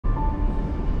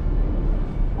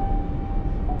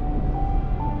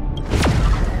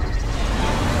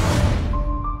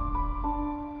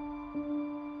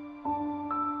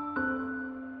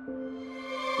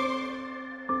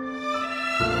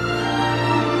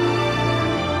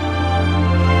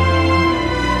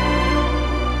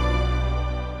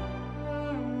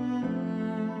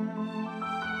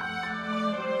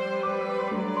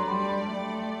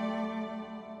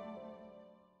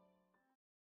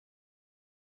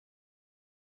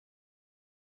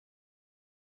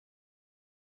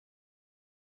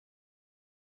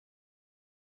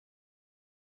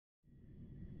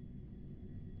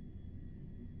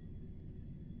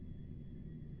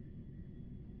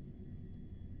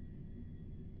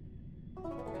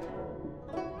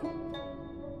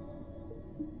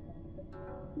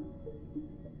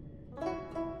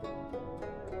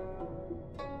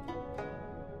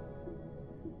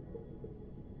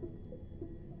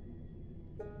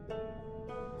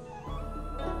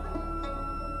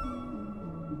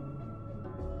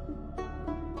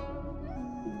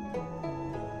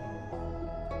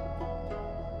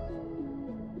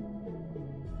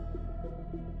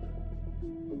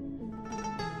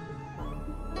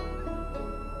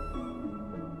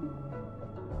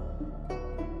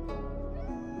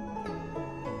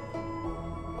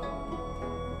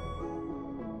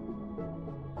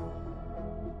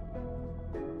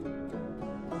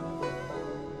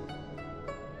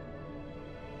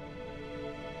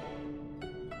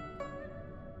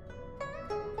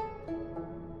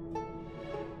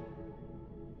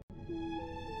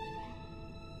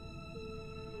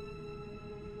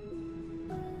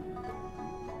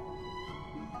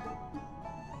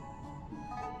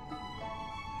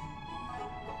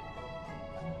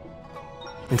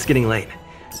It's getting late.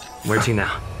 Where to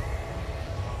now?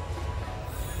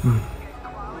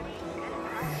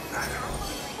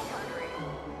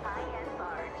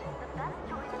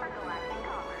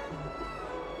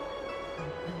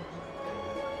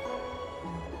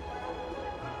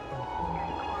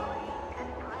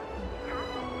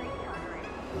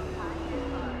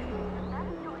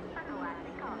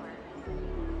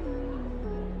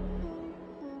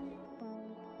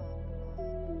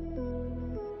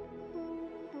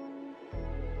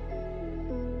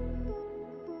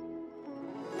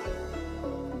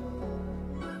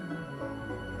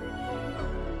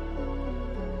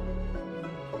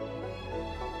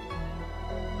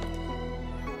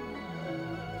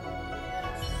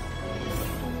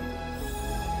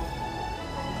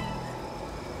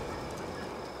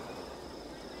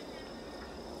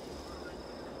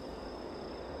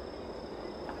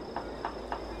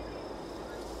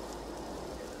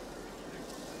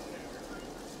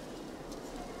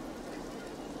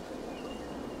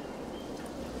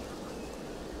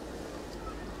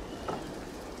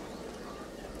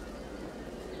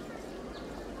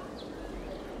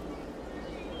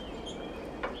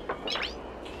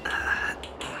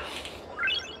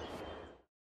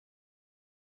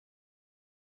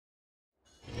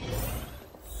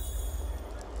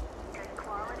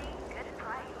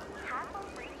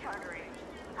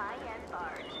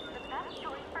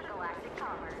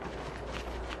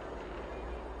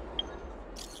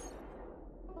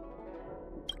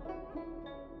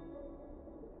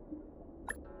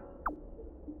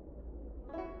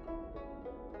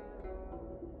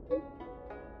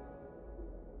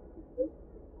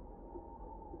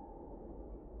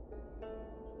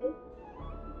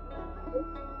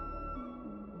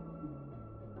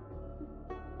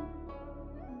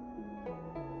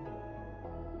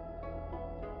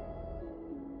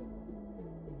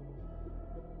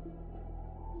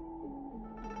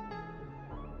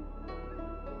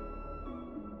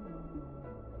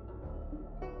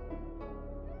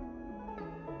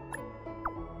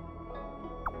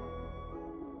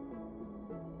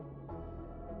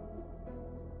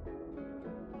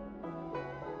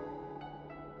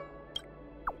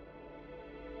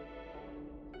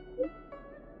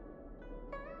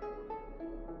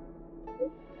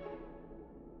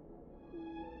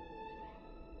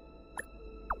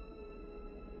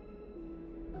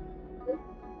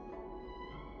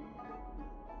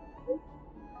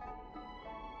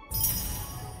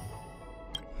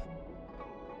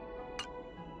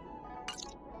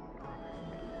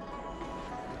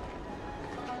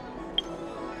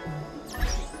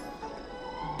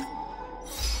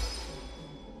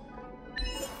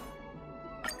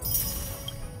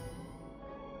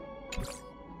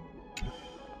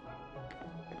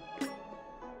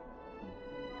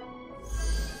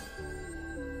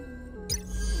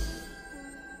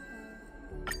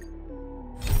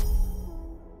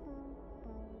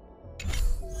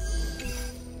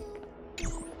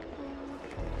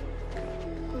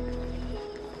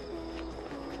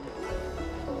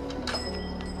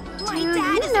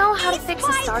 How to fix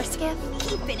a star skiff?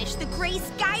 He finished the gray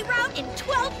sky route in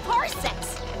 12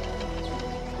 parsecs!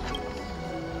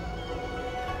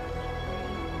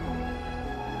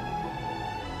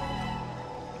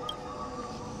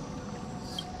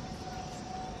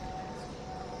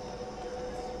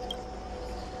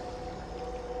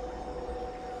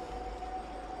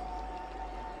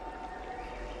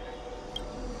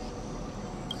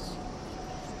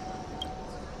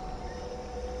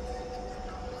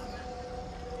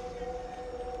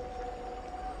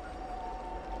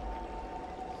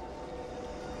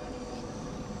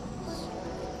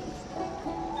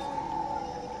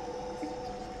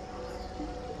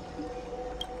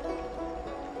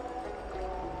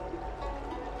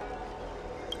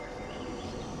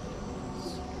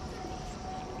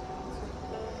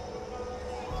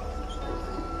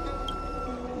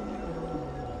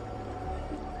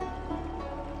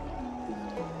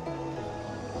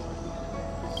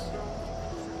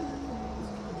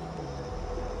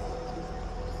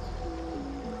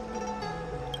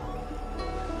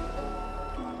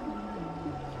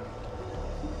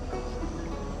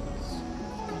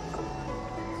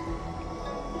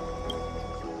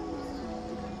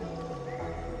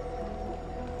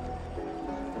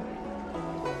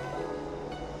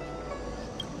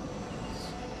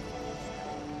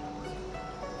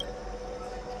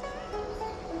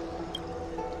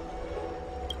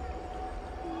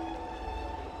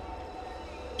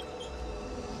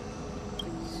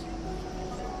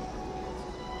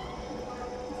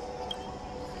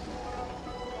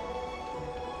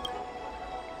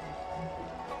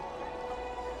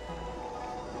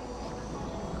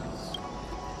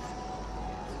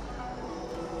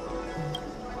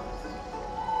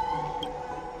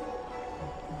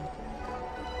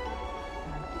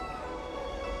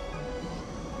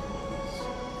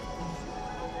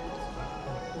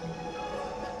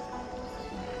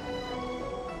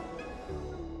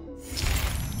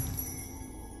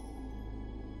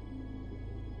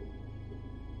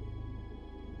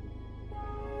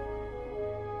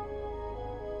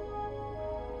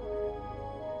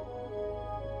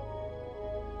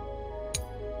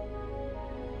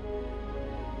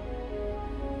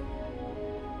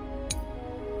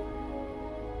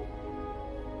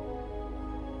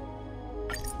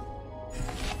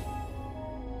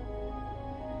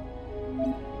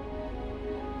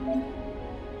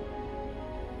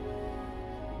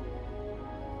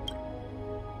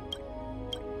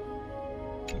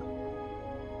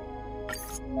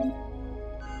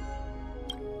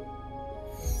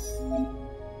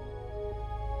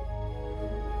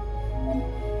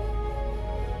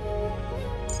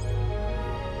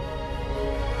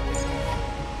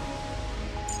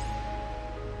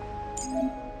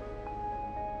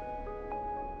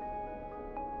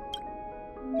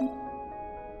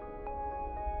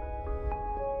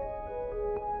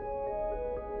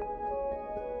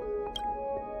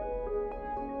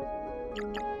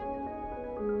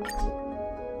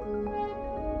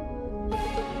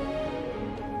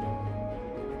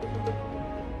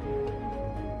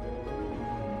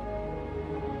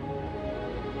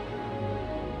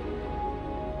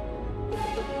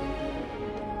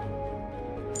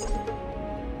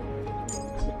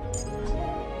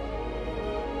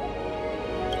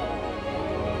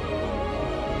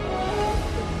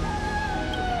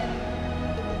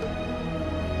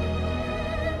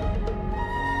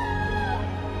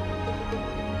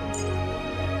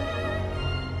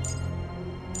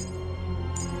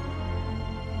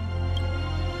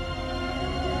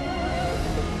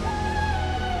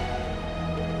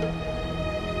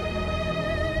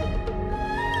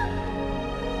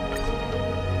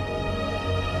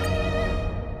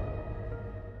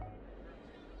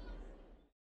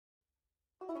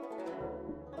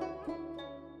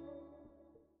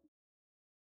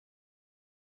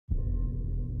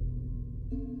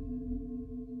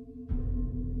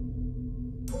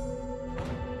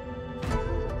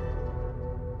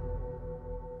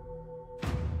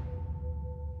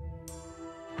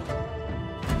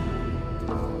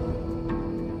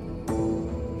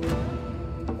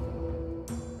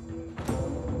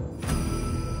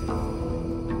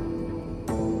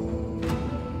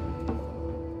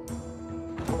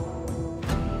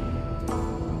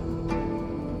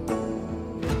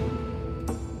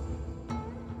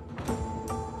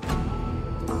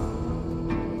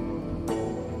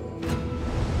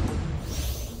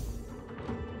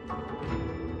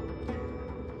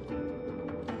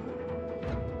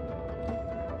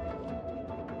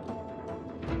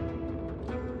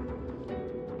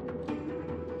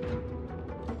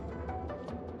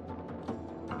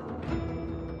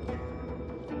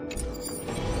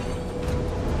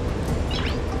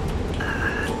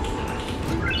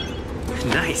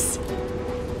 Nice.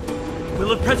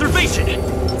 Will of preservation.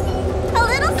 A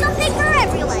little something for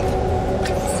everyone.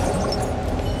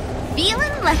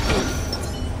 Feeling lucky.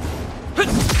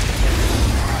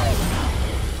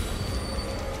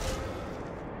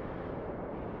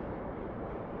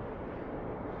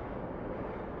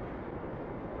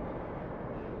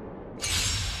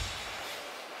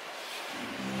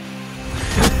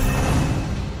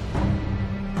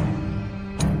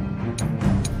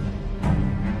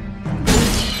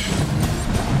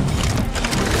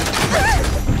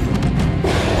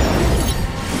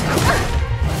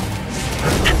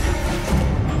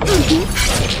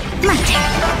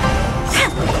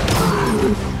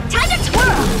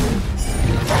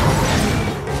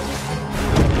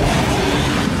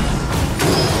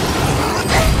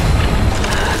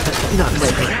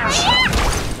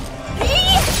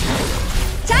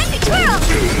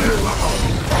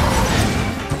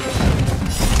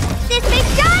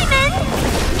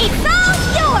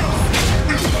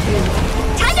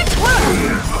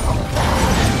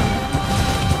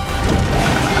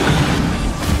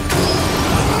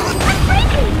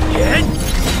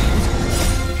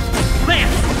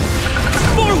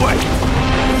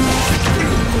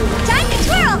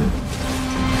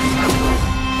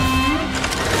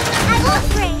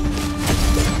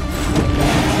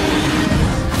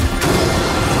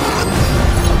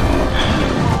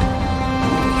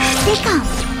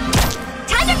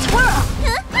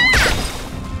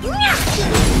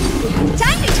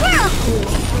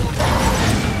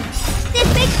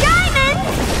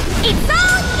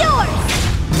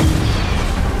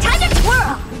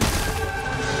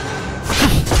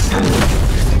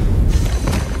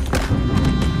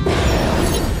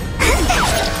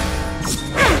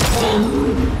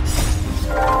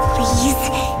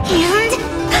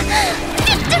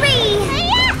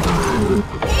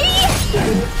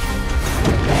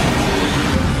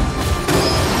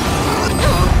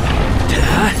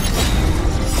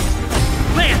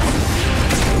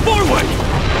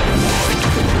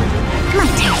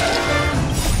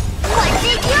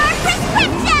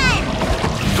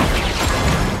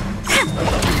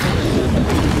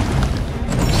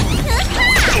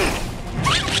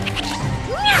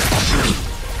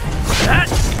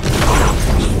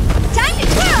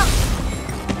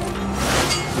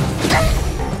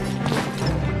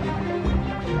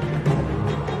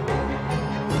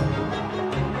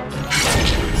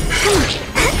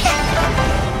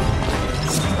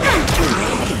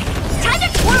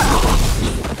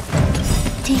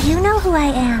 who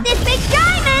I am. This big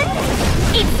diamond!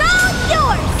 It's all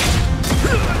yours!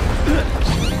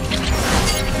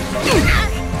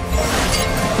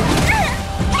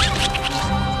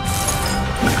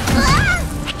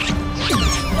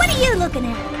 What are you looking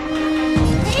at?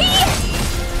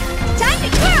 Time to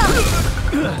twirl!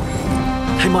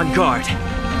 I'm on guard.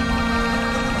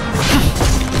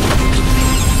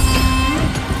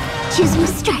 Choosing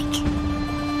strike.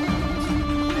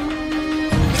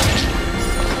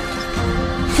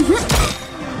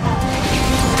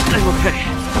 I'm okay.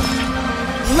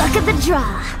 Luck of the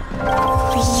draw.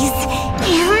 Please.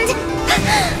 And...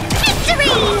 victory!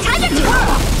 Time to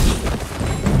twirl!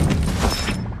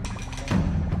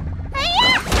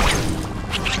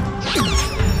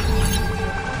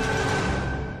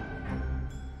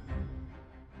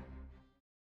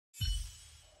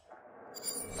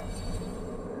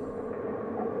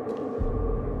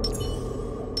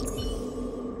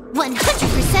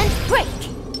 100% break!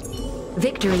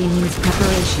 Victory needs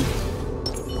preparation.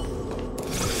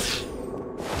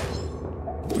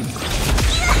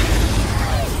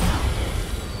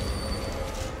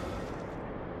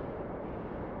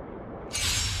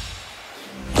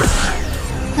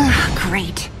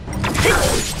 Great.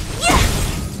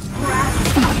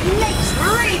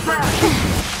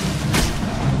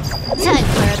 Time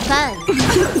for a fun.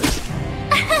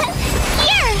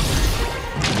 Here!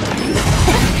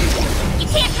 You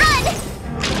can't run!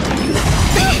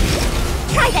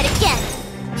 Try that again.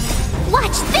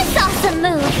 Watch this awesome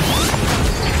move!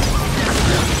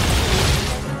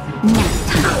 Nap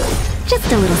time. Just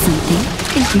a little something.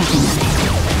 Think nothing of it.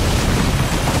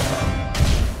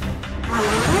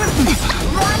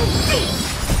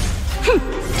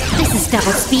 This is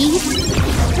double speed.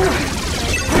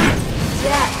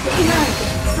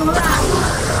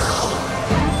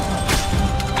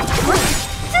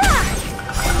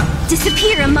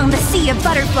 Disappear among the sea of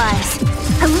butterflies.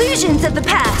 Illusions of the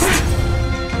past.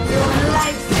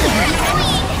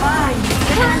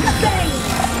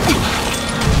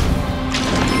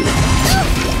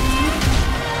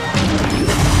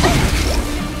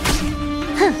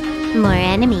 More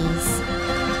enemies.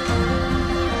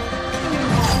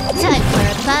 Time for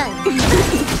a fun.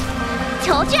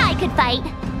 Told you I could fight.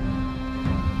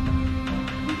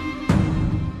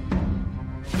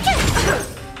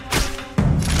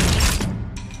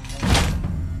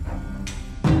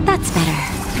 That's better.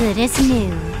 Good as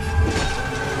new.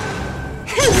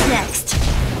 Who's next?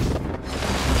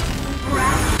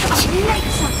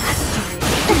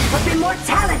 Of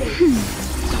immortality!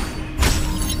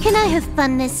 Can I have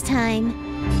fun this time?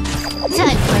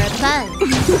 Time for a fun.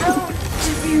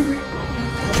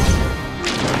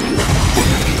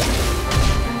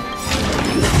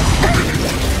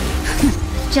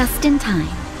 Just in time.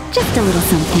 Just a little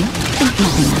something. Think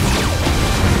nothing of it.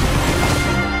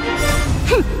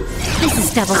 This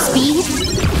is double speed.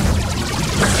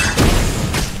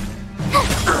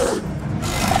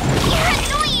 You're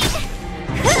annoying!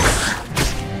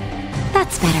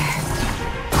 That's better.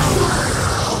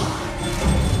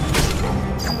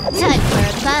 Time for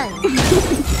a fun.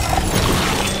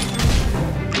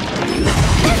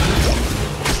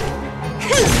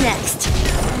 Who's next?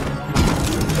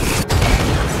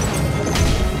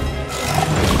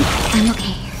 I'm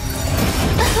okay.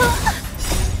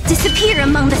 Disappear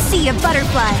among the sea of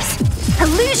butterflies.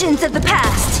 Illusions of the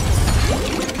past.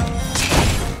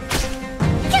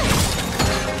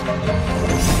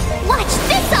 Watch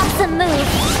this awesome move!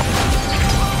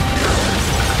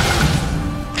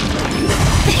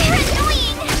 You're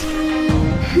annoying!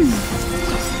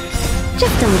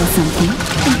 Just a little something.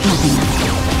 Think nothing of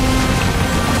it.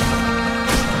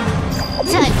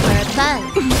 Time for a fun.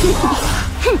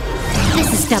 This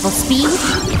is double speed.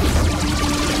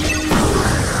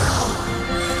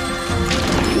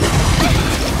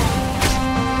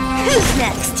 Who's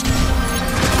next?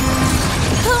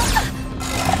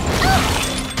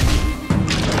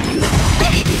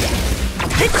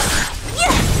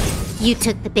 You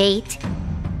took the bait.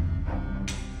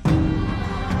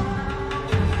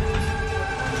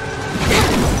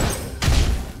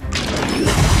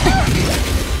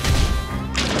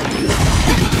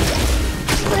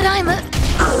 But I'm a...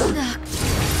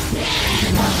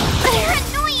 They're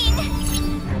annoying!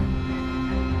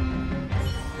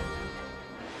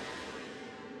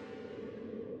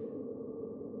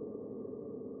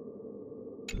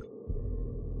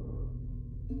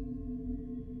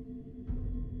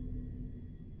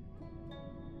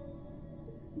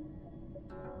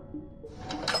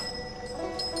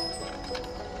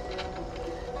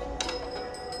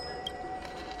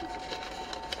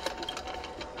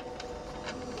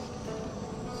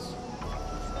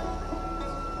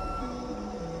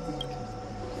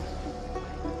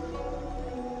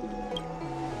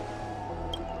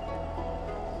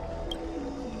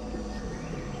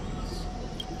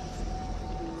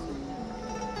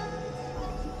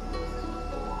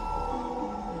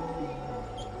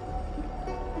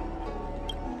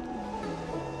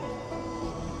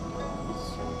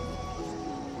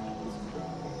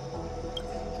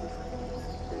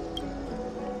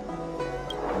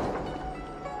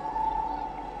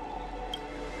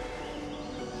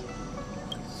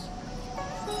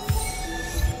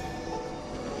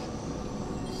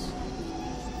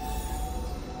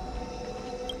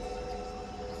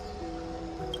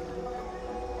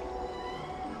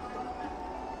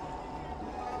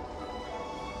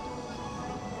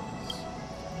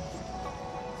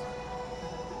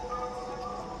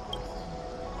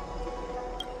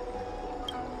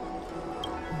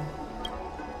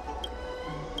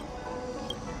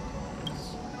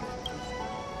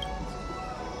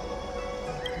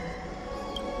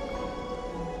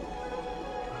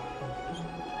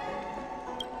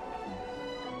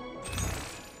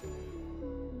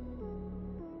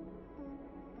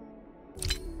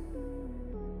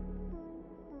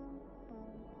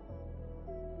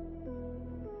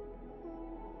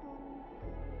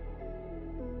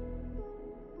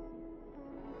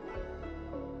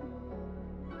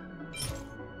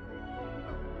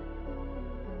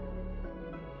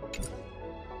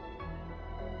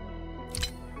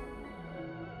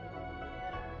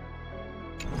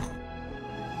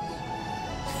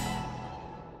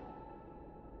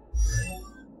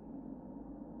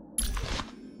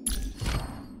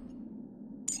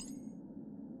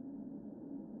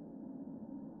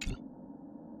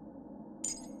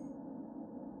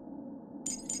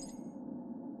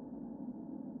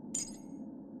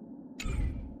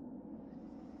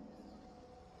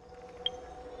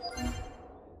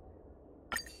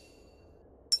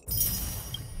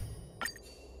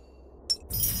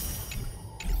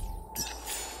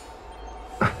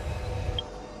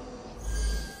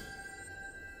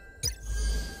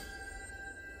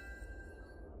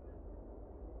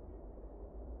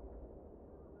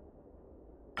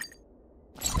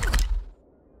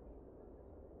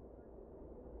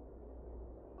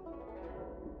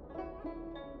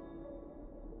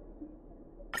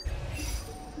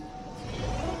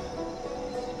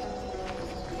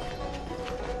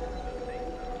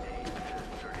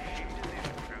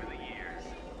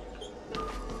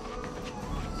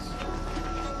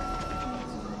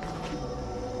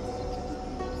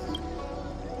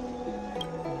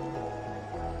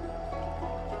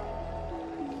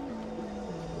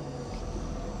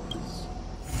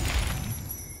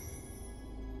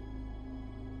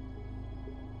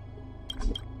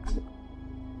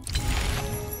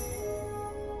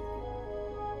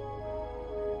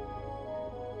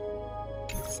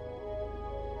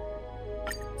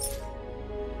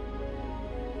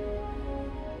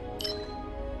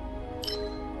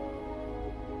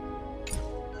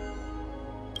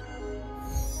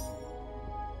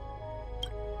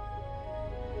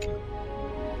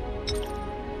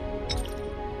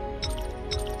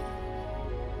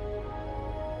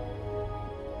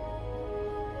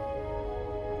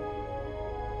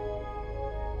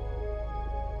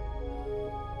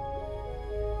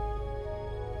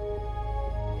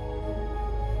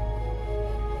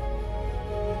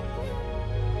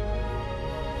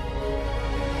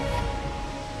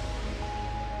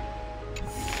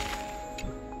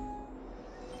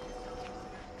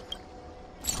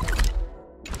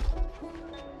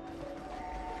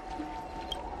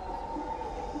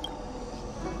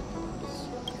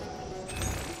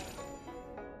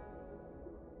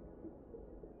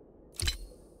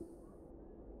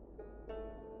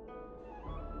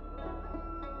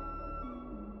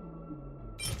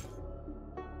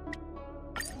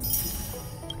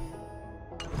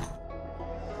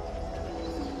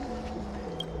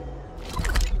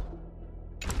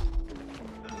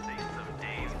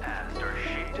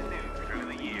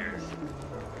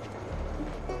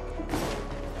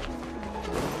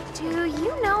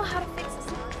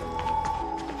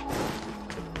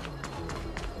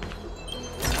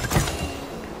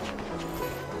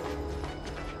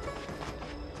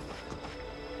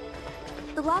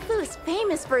 The Lafu is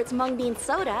famous for its mung bean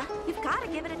soda. You've got to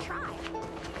give it a try.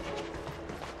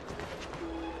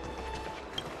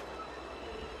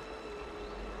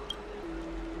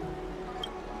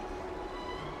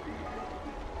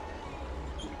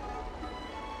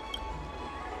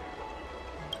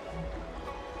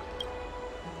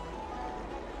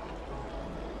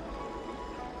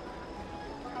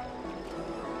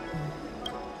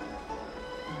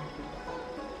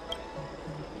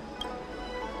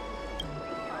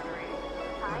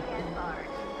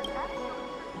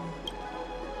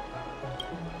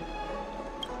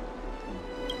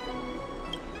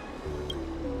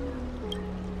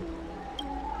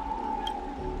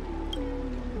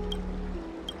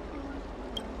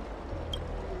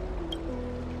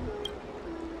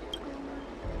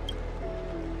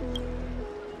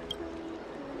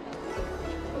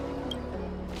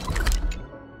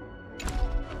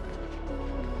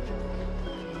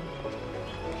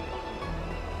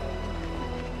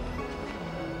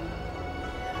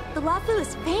 The Lafu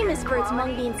is famous for its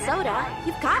mung bean soda.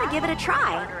 You've got to give it a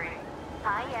try.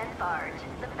 High-end barge,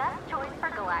 the best choice for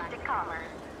galactic commerce.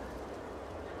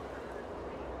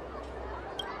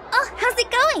 Oh, how's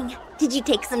it going? Did you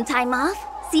take some time off?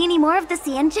 See any more of the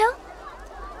Cienjo?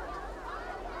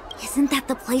 Isn't that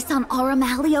the place on Aurum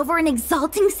Alley over in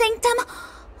Exalting Sanctum?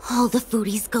 All the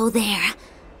foodies go there.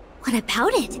 What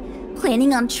about it?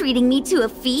 Planning on treating me to a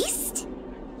feast?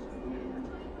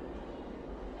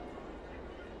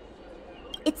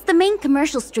 It's the main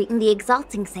commercial street in the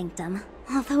Exalting Sanctum,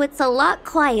 although it's a lot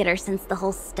quieter since the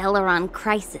whole Stellaron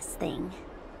crisis thing.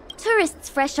 Tourists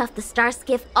fresh off the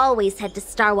Starskiff always head to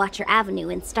Starwatcher Avenue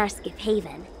in Starskiff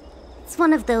Haven. It's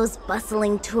one of those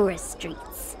bustling tourist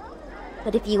streets.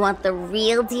 But if you want the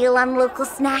real deal on local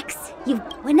snacks,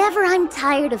 whenever I'm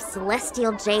tired of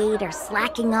Celestial Jade or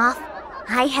slacking off,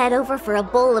 I head over for a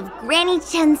bowl of Granny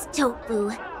Chen's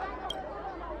tofu.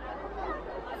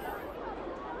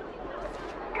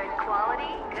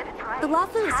 The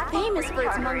Lafu is famous for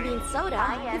its mung bean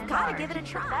soda. You've got to give it a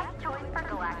try. Best choice for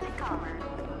galactic commerce.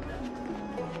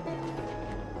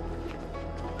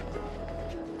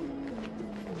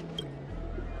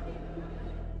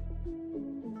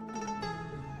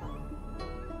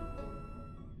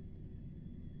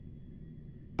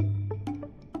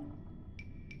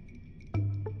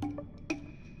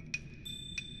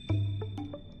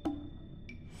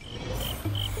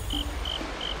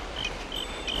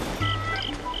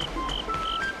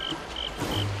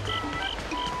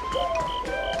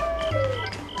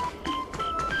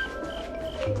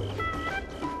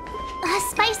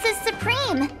 Spices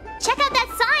Supreme! Check out that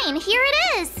sign! Here it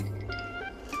is!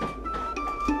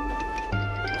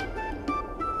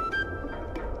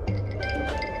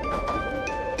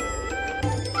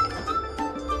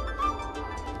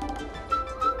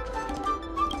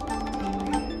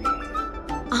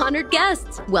 Honored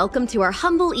guests, welcome to our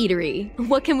humble eatery.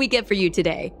 What can we get for you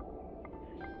today?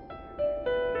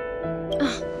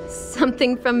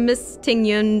 Something from Miss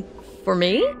Tingyun for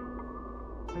me?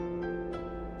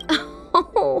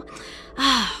 Oh,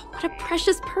 what a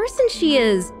precious person she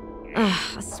is. A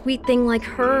sweet thing like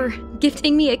her,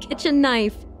 gifting me a kitchen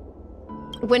knife.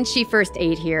 When she first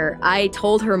ate here, I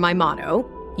told her my motto: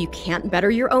 you can't better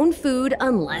your own food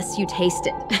unless you taste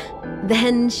it.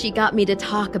 Then she got me to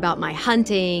talk about my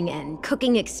hunting and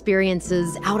cooking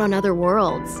experiences out on other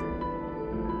worlds.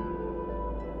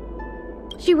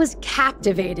 She was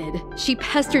captivated. She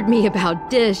pestered me about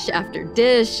dish after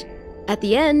dish. At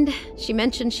the end, she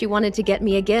mentioned she wanted to get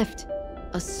me a gift.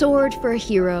 A sword for a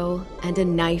hero and a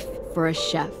knife for a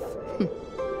chef.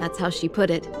 That's how she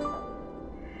put it.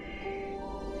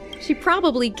 She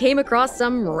probably came across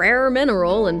some rare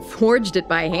mineral and forged it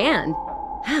by hand.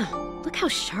 Look how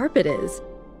sharp it is.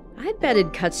 I'd bet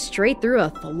it'd cut straight through a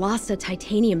Thalassa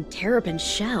titanium terrapin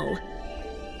shell.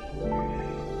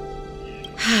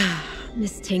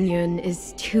 Miss Tingyun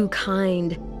is too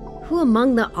kind. Who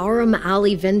among the Aurum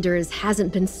Alley vendors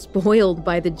hasn't been spoiled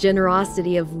by the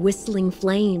generosity of Whistling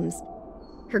Flames?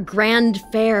 Her grand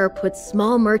fare puts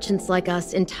small merchants like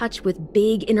us in touch with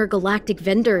big intergalactic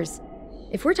vendors.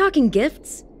 If we're talking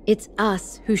gifts, it's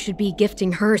us who should be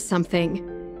gifting her something.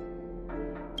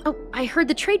 Oh, I heard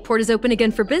the trade port is open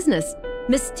again for business.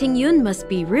 Miss Tingyun must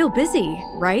be real busy,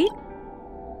 right?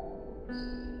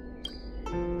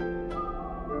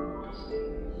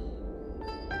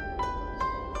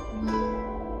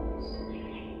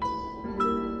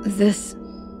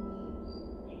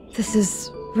 This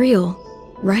is real,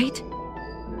 right?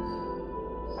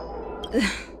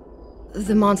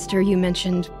 The monster you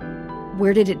mentioned,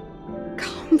 where did it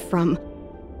come from?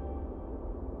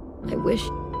 I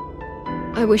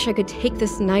wish I could take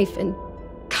this knife and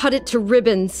cut it to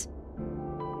ribbons.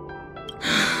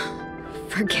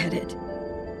 Forget it.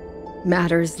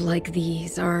 Matters like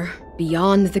these are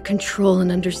beyond the control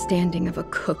and understanding of a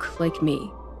cook like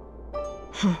me.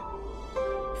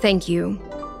 Thank you,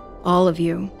 all of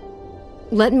you.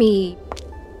 Let me...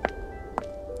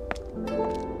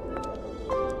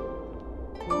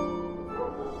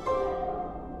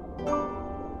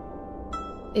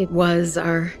 It was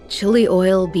our chili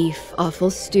oil beef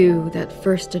offal stew that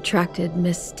first attracted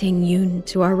Miss Ting Yun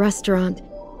to our restaurant.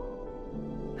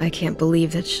 I can't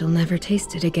believe that she'll never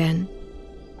taste it again.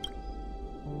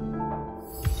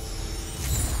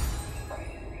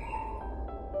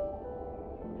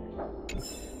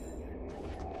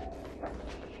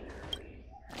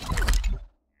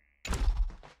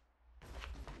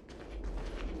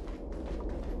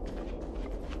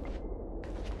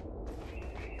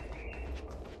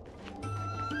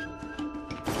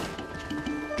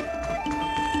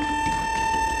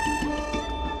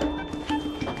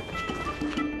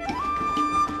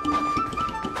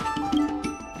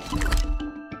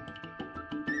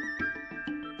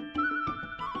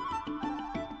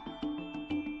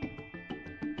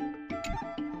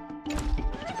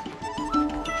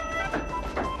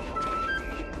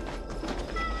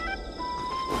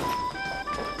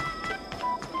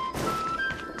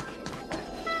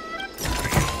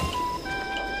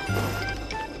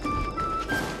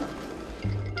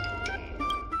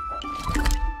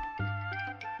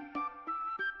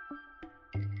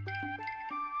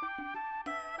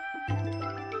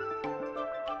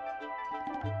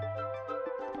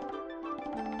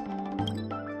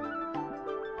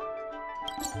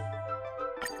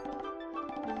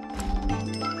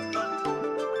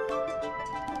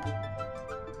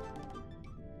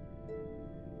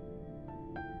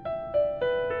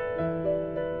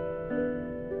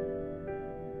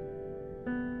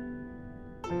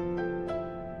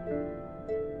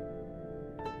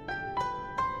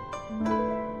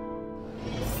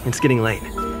 It's getting late.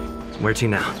 Where to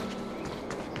now?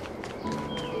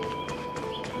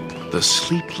 The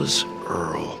Sleepless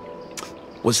Earl.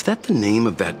 Was that the name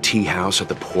of that tea house at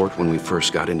the port when we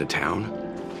first got into town?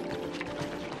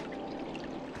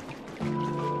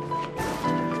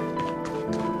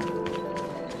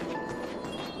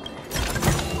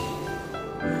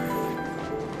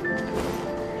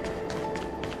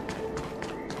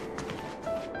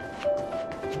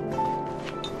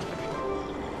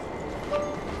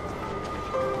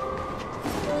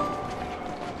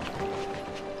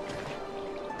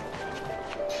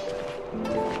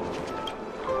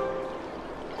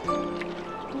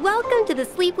 Welcome to the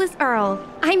Sleepless Earl.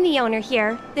 I'm the owner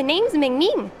here. The name's Ming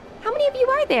Ming. How many of you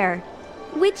are there?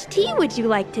 Which tea would you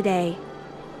like today?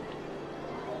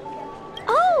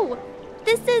 Oh,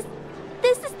 this is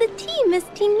the tea Miss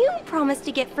Ting Yun promised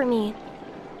to get for me.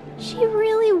 She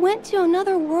really went to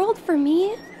another world for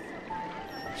me.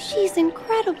 She's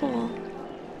incredible.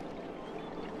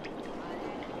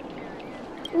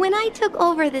 When I took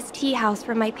over this tea house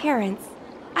from my parents,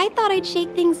 I thought I'd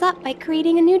shake things up by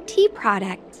creating a new tea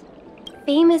product.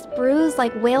 Famous brews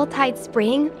like Whale Tide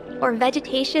Spring or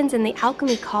Vegetations in the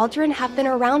Alchemy Cauldron have been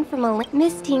around for millennia.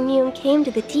 Miss Ting Yun came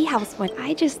to the tea house one.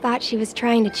 I just thought she was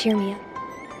trying to cheer me up.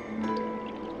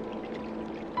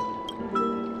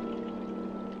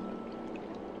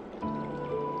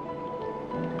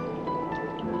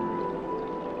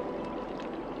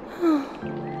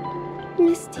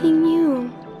 Miss Ting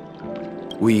Yun.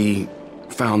 We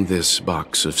found this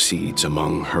box of seeds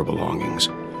among her belongings.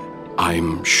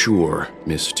 I'm sure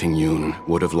Miss Ting Yun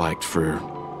would have liked for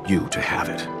you to have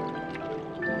it.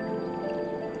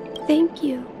 Thank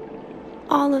you,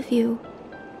 all of you.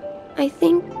 I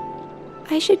think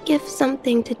I should give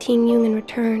something to Ting Yun in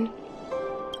return.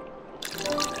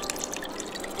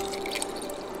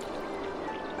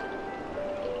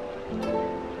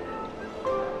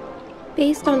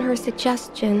 Based on her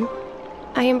suggestion,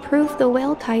 I improved the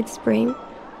Whale Tide Spring,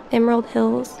 Emerald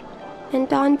Hills, and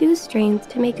Dawn Dew strains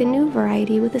to make a new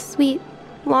variety with a sweet,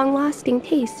 long-lasting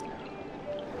taste.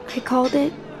 I called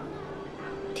it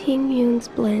Ting Yun's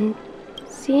Blend,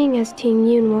 seeing as Ting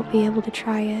Yun won't be able to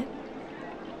try it.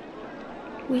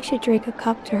 We should drink a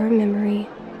cup to her memory.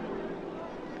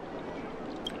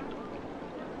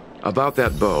 About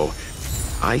that bow,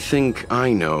 I think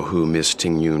I know who Miss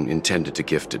Ting Yun intended to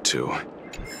gift it to.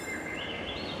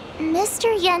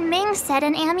 Mr. Yan Ming said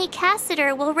an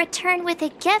ambassador will return with a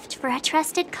gift for a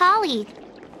trusted colleague.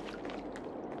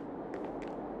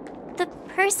 The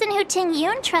person who Ting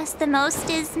Yun trusts the most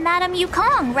is Madame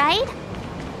Yukong, right?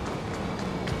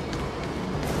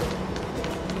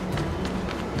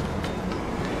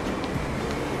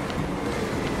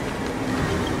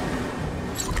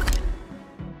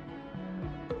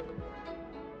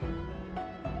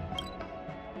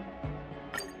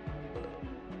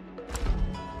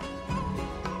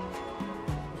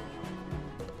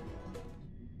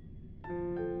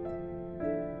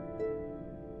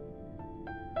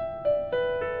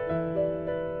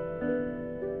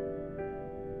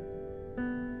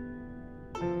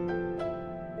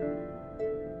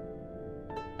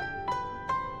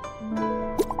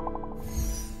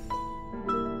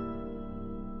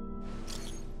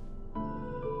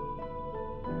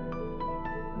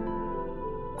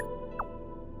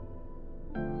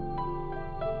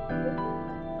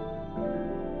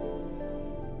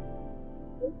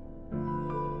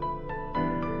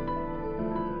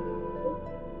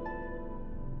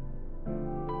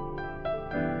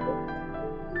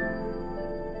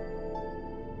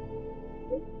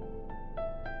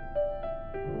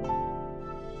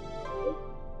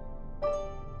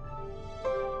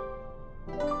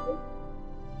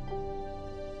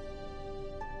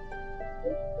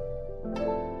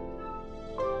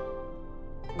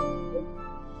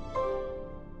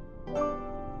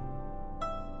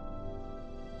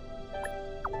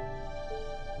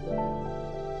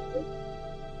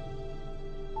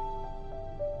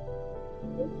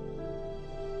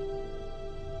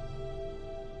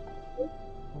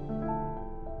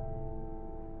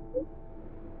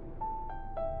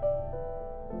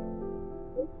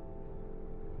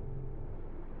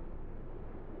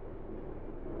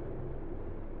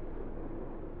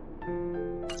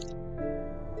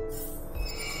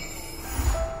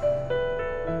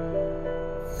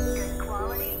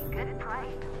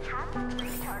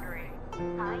 Rechartering.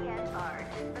 High-end barge.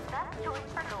 The best choice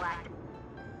for galactic.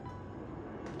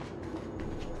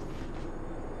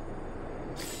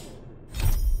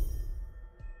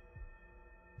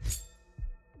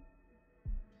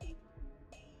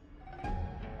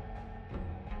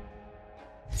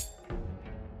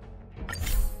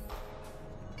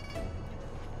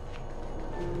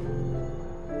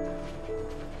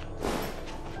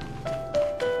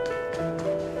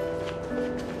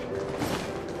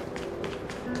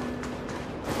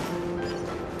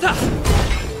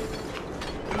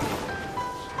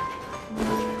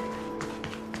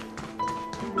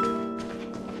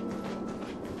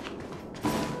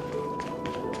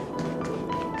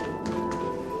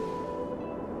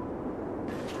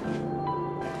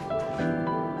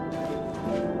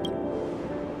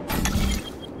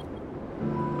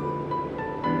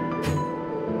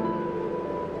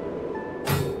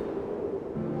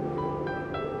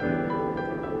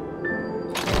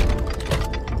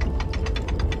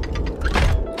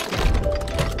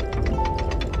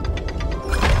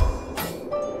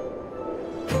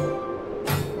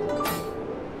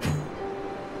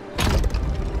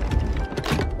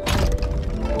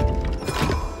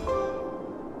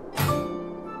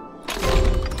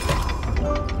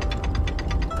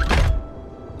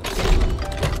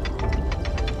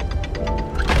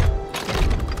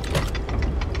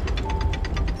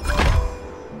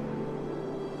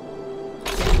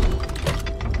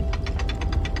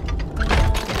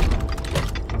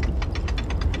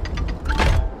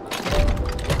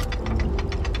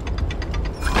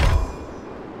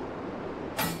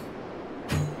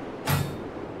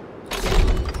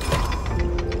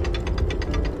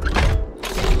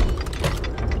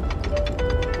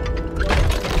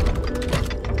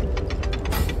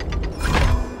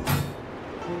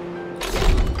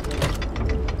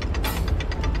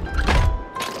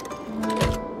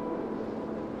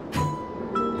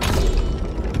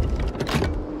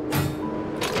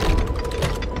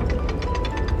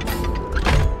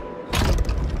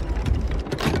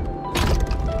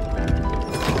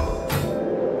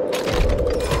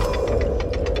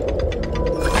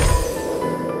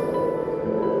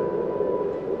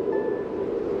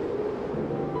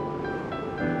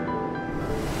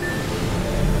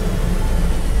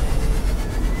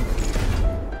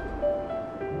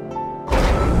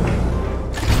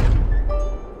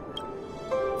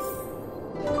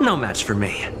 No match for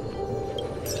me.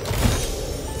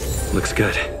 Looks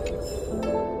good.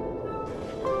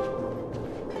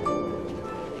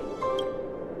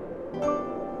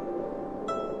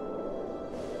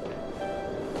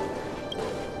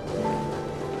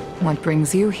 What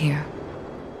brings you here?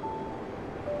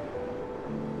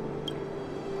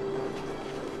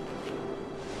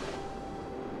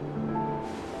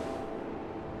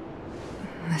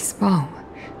 This bow.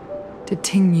 Did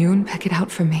Ting Yun pick it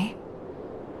out for me?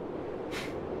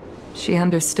 She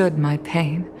understood my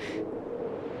pain.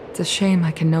 It's a shame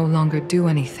I can no longer do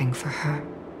anything for her.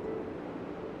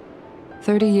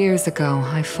 30 years ago,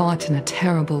 I fought in a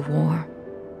terrible war.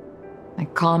 My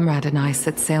comrade and I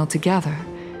set sail together,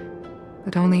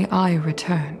 but only I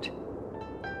returned.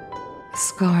 The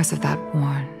scars of that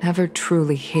war never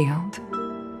truly healed.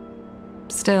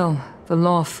 Still, the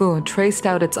Law Fu traced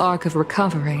out its arc of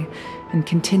recovery and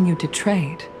continued to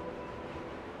trade.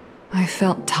 I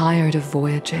felt tired of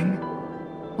voyaging,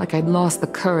 like I'd lost the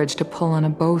courage to pull on a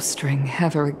bowstring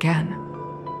ever again.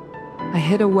 I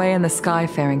hid away in the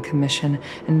Skyfaring Commission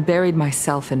and buried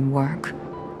myself in work,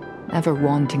 never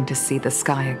wanting to see the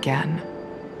sky again.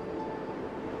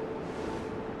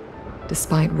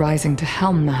 Despite rising to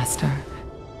Helm Master,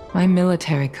 my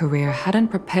military career hadn't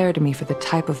prepared me for the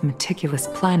type of meticulous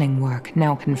planning work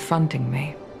now confronting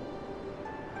me.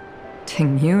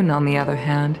 Ting Yun, on the other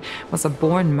hand, was a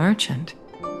born merchant,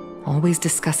 always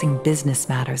discussing business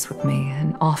matters with me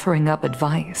and offering up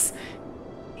advice,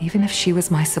 even if she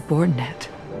was my subordinate.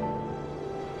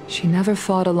 She never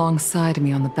fought alongside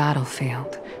me on the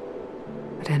battlefield,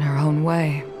 but in her own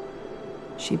way,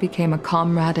 she became a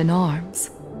comrade in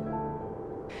arms.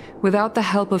 Without the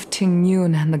help of Ting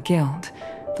Yun and the Guild,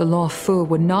 the Law Fu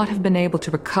would not have been able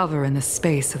to recover in the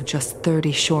space of just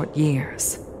 30 short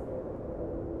years.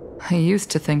 I used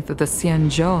to think that the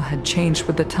Xianzhou had changed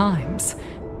with the times.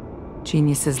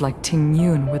 Geniuses like Ting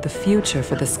Yun were the future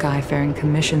for the Skyfaring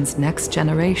Commission's next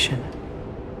generation.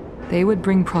 They would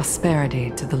bring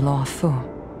prosperity to the Law Fu.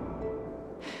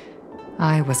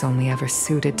 I was only ever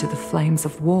suited to the flames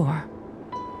of war.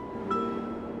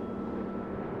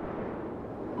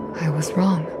 I was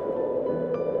wrong.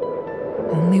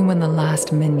 Only when the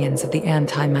last minions of the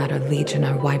Antimatter Legion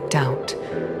are wiped out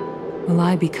will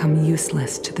I become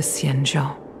useless to the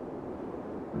Xianzhou.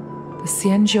 The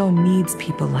Xianzhou needs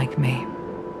people like me.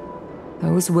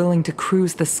 Those willing to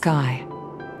cruise the sky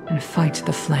and fight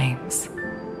the flames.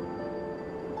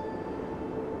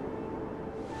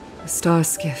 The star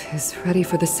skiff is ready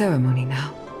for the ceremony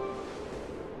now.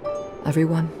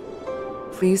 Everyone,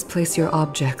 please place your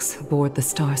objects aboard the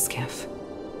star skiff.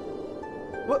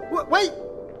 Wait!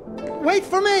 Wait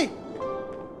for me!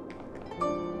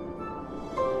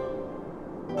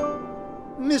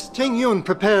 Miss Tingyun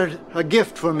prepared a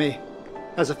gift for me.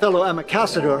 As a fellow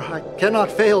ambassador, I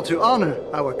cannot fail to honor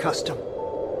our custom.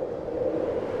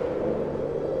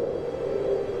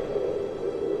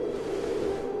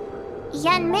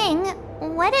 Yan Ming,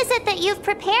 what is it that you've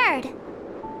prepared?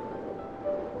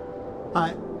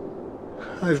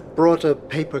 I've brought a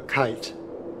paper kite.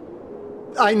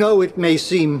 I know it may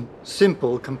seem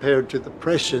simple compared to the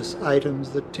precious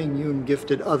items that Tingyun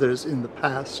gifted others in the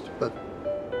past, but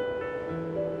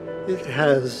it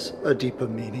has a deeper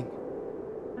meaning.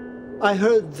 I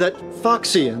heard that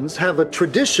Foxians have a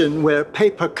tradition where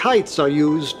paper kites are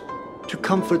used to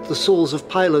comfort the souls of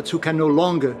pilots who can no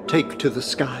longer take to the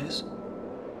skies.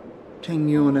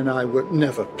 Tingyun and I were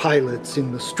never pilots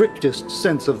in the strictest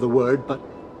sense of the word, but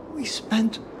we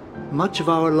spent much of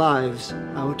our lives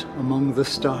out among the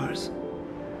stars.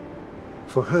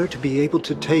 For her to be able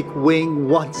to take wing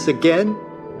once again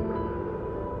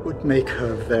would make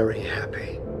her very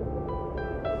happy.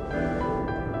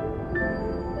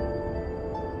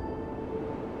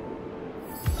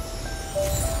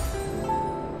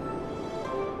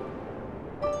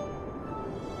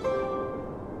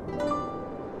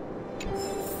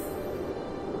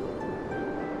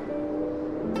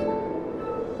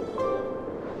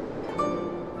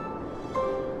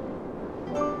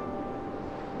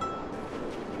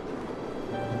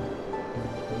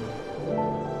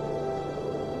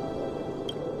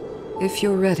 If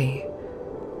you're ready,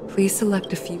 please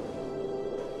select a few.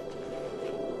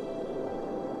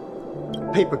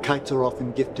 Paper kites are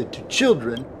often gifted to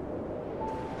children.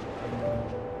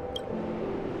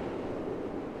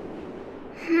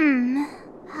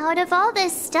 Out of all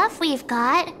this stuff we've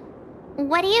got,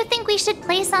 what do you think we should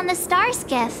place on the star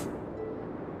skiff?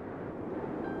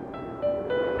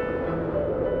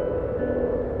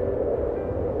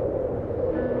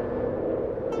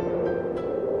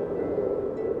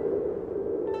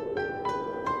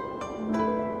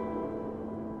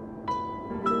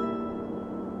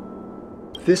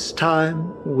 This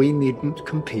time, we needn't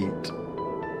compete.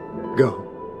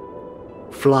 Go.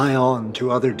 Fly on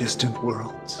to other distant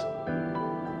worlds.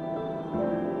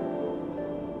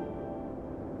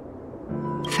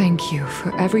 Thank you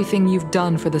for everything you've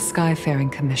done for the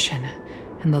Skyfaring Commission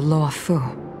and the Law Fu.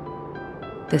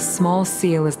 This small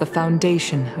seal is the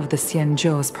foundation of the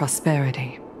Xianzhou's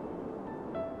prosperity.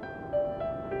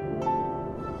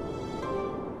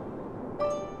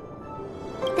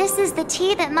 This is the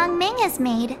tea that Meng Ming has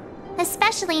made,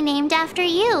 especially named after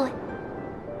you.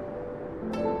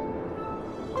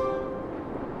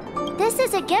 This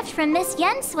is a gift from Miss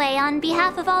Yen Sui on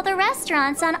behalf of all the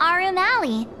restaurants on Arum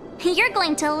Alley. You're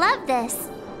going to love this.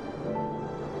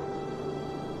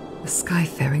 The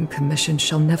Skyfaring Commission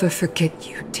shall never forget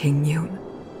you, Tingyun.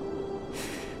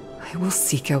 I will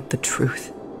seek out the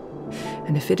truth.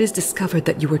 And if it is discovered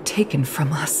that you were taken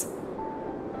from us,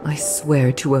 I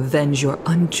swear to avenge your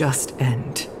unjust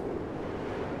end.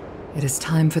 It is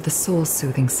time for the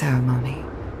soul-soothing ceremony.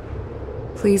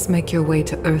 Please make your way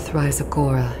to Earthrise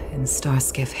Agora in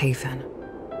Starskiff Haven.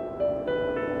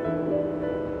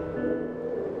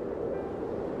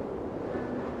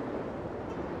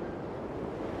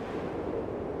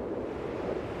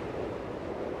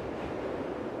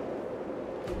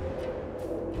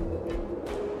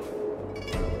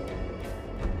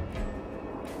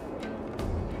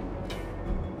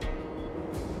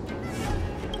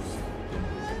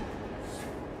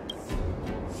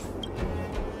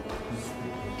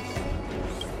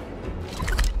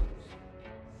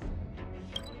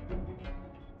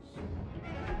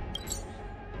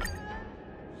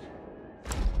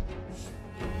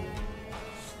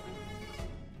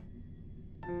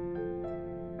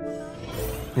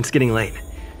 It's getting late.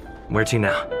 Where to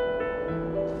now?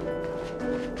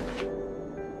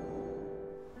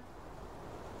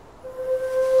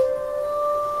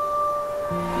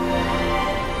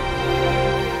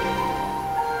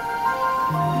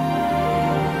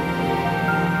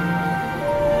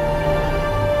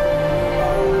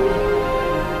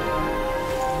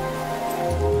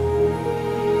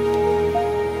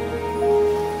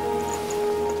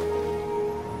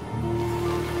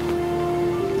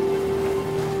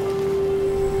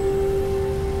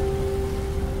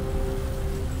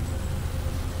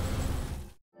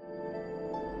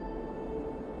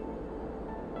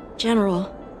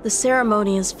 General, the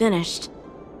ceremony is finished.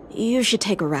 You should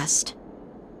take a rest.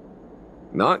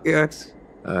 Not yet.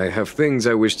 I have things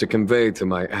I wish to convey to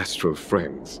my astral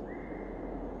friends.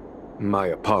 My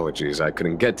apologies I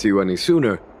couldn't get to you any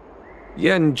sooner.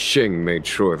 Yan Qing made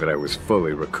sure that I was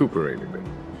fully recuperated.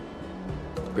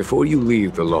 Before you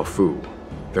leave the Luofu,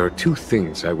 there are 2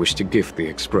 things I wish to gift the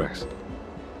Express.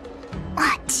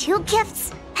 2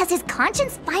 gifts? Has his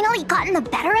conscience finally gotten the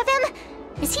better of him?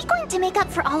 Is he going to make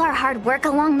up for all our hard work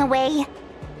along the way?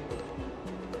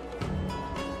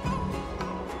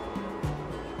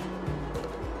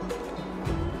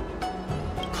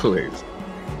 Please,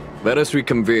 let us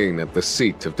reconvene at the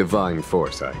seat of divine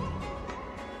foresight.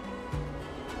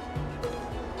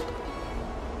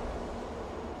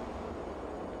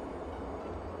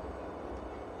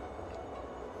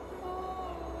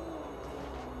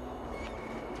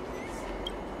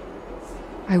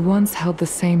 I once held the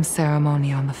same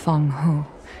ceremony on the Fenghu,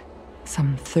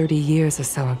 some 30 years or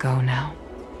so ago now.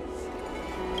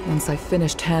 Once I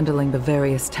finished handling the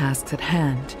various tasks at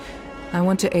hand, I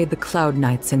went to aid the Cloud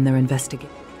Knights in their investigation.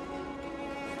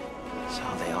 So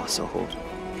they also hold.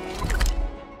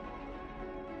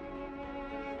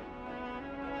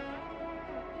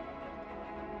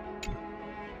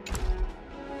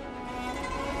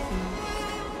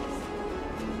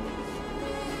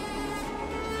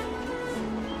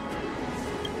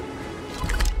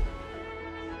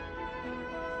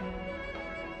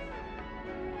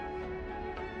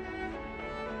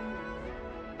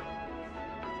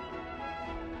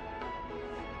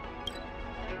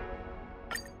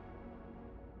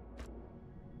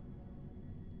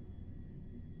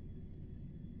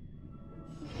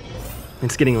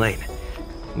 It's getting late.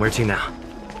 Where to now?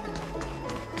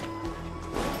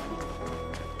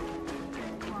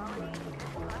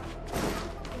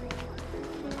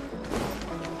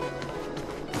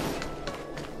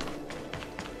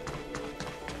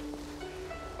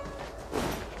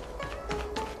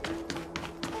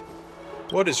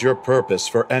 What is your purpose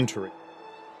for entering?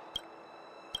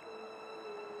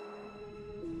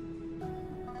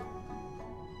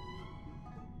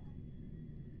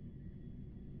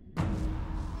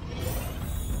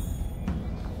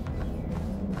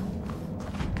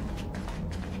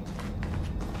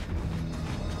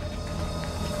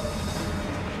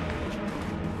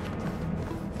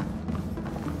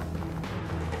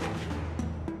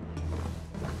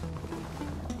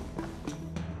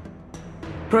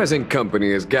 Present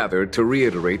company is gathered to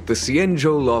reiterate the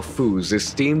Xianzhou Luofu's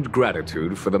esteemed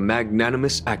gratitude for the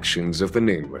magnanimous actions of the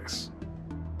Nameless.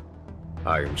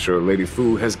 I am sure Lady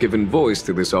Fu has given voice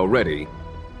to this already,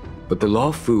 but the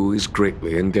Luofu is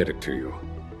greatly indebted to you.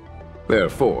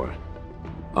 Therefore,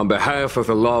 on behalf of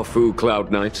the Luofu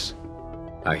Cloud Knights,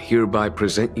 I hereby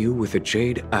present you with a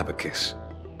Jade Abacus,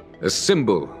 a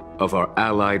symbol of our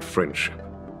allied friendship.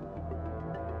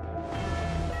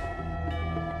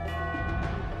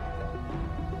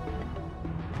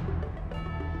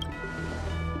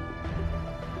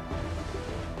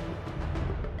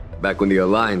 Back when the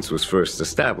Alliance was first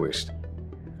established,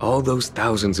 all those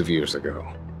thousands of years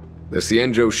ago, the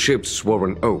Xianzhou ships swore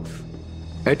an oath,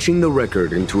 etching the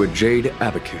record into a Jade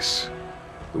Abacus.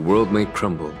 The world may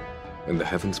crumble, and the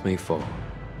heavens may fall,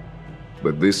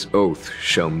 but this oath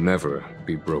shall never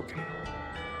be broken.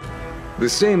 The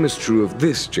same is true of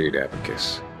this Jade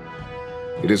Abacus.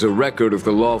 It is a record of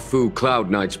the Luofu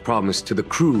Cloud Knight's promise to the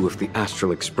crew of the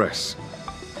Astral Express.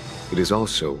 It is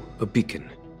also a beacon.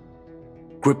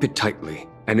 Grip it tightly,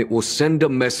 and it will send a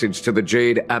message to the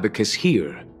Jade Abacus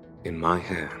here, in my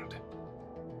hand.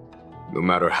 No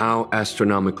matter how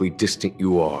astronomically distant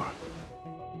you are,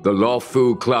 the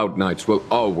Luofu Cloud Knights will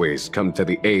always come to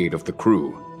the aid of the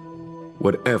crew,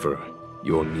 whatever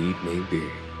your need may be.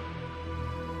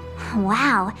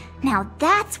 Wow, now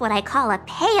that's what I call a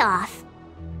payoff.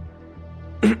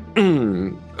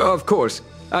 Of course,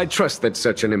 I trust that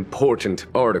such an important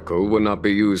article will not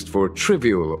be used for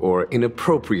trivial or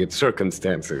inappropriate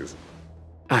circumstances.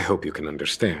 I hope you can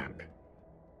understand.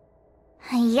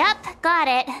 Yep, got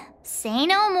it. Say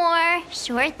no more.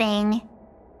 Sure thing.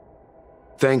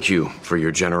 Thank you for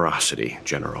your generosity,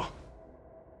 General.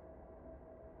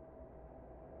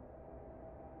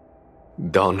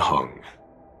 Dan Heng.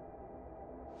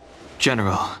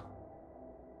 General.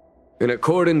 In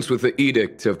accordance with the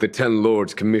Edict of the Ten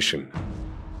Lords Commission,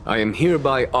 I am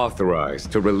hereby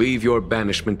authorized to relieve your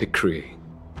banishment decree.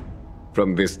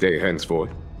 From this day henceforth,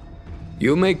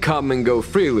 you may come and go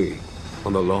freely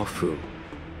on the Luofu.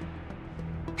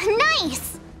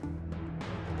 Nice!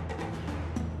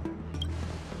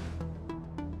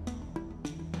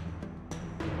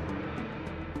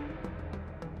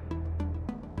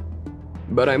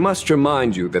 But I must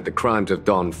remind you that the crimes of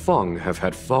Don Feng have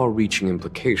had far-reaching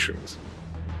implications.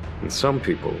 And some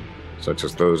people, such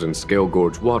as those in Scale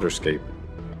Gorge Waterscape,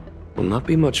 will not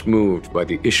be much moved by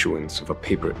the issuance of a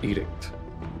paper edict.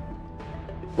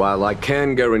 While I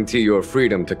can guarantee your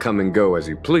freedom to come and go as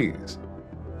you please,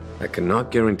 I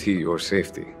cannot guarantee your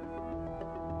safety.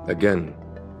 Again,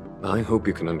 I hope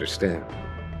you can understand.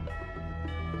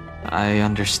 I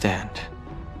understand.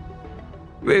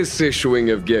 This issuing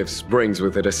of gifts brings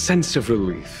with it a sense of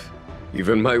relief.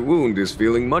 Even my wound is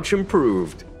feeling much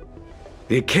improved.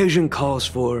 The occasion calls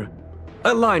for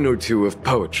a line or two of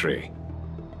poetry.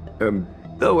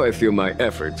 Though I feel my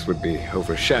efforts would be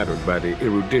overshadowed by the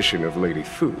erudition of Lady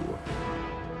Fu.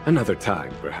 Another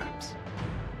time, perhaps.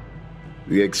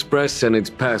 The Express and its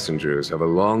passengers have a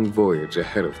long voyage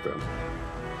ahead of them.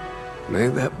 May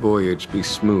that voyage be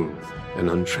smooth and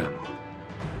untrammeled.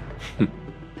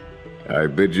 I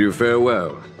bid you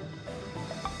farewell.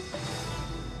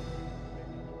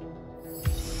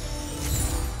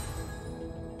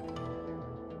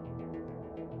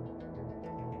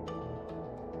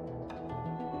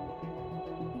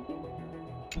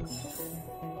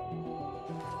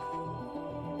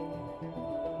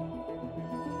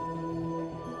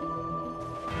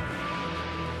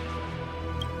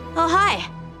 Oh, hi.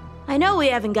 I know we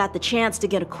haven't got the chance to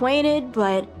get acquainted,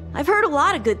 but I've heard a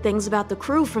lot of good things about the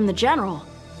crew from the General.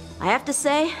 I have to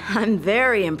say, I'm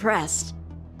very impressed.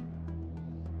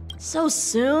 So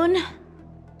soon?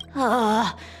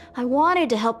 I wanted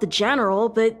to help the General,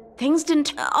 but things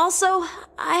didn't. Also,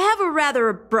 I have a rather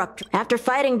abrupt. After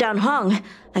fighting Dan Heng,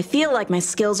 I feel like my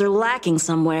skills are lacking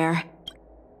somewhere.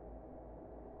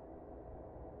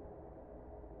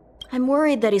 I'm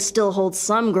worried that he still holds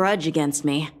some grudge against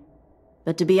me.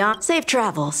 But to be honest, safe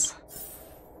travels.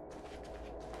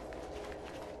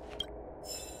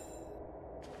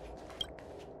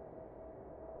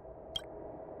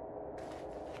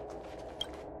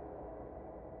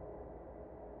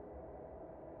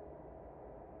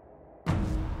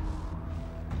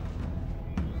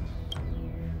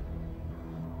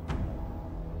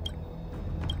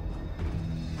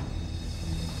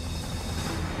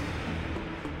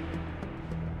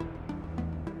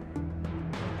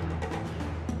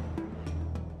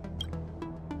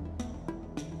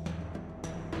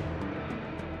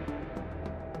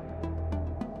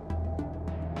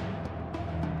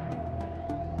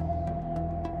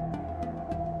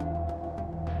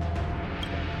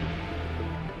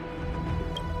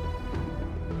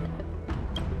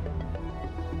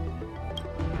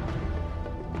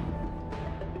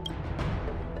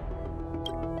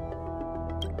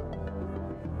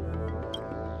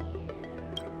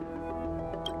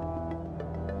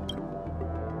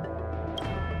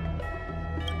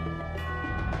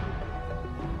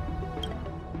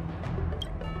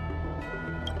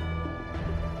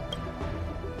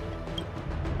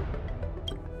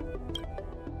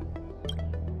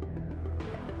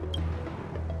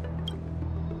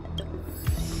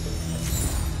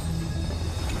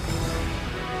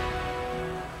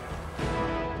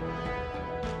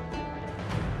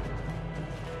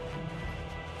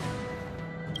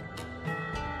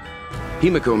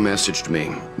 Himiko messaged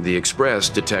me. The Express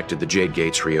detected the Jade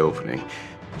Gate's reopening.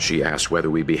 She asked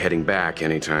whether we'd be heading back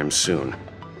anytime soon.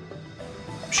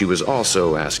 She was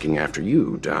also asking after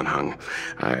you, Dan Heng.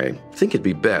 I think it'd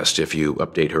be best if you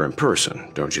update her in person,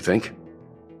 don't you think?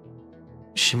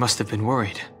 She must have been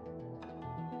worried.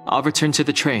 I'll return to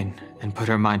the train and put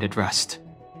her mind at rest.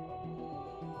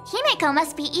 Himiko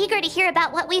must be eager to hear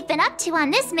about what we've been up to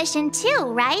on this mission too,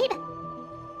 right?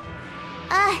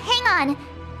 Hang on.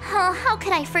 Oh, how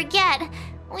could I forget?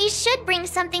 We should bring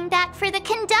something back for the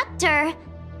conductor.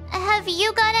 Have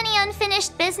you got any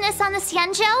unfinished business on the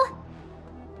Xianzhou?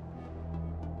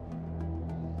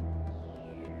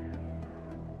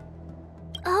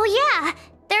 Oh yeah,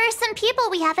 there are some people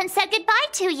we haven't said goodbye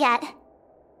to yet.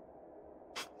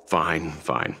 Fine,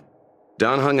 fine.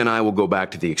 Dan Heng and I will go back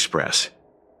to the Express.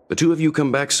 The two of you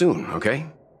come back soon, okay?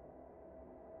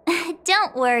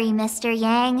 Don't worry, Mr.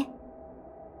 Yang.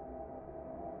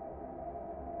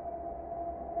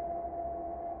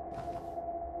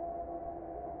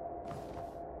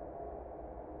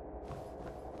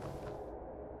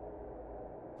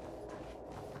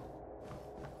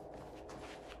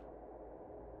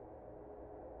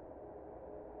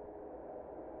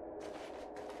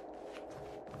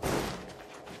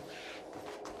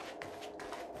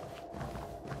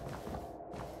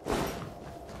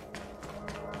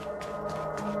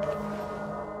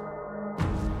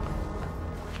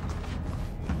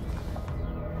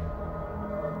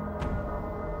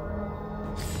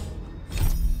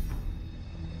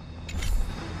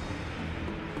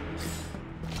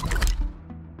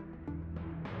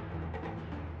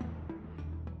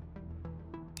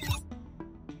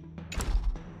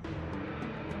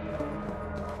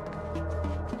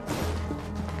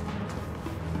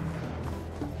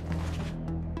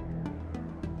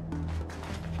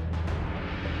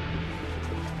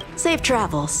 Safe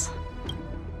travels.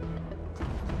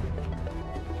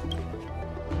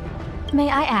 May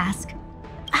I ask,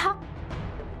 how...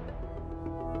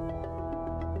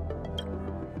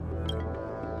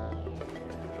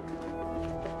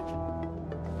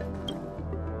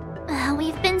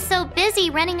 We've been so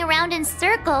busy running around in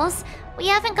circles, we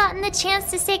haven't gotten the chance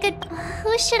to say good...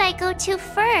 Who should I go to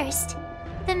first?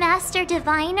 The Master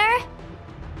Diviner?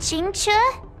 Jingchu?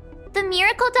 The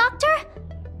Miracle Doctor?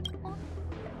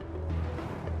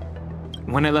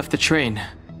 When I left the train,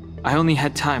 I only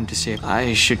had time to say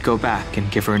I should go back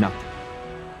and give her an up.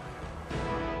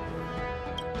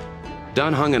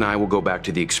 Dan Heng and I will go back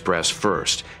to the Express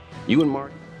first. You and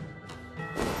Mark...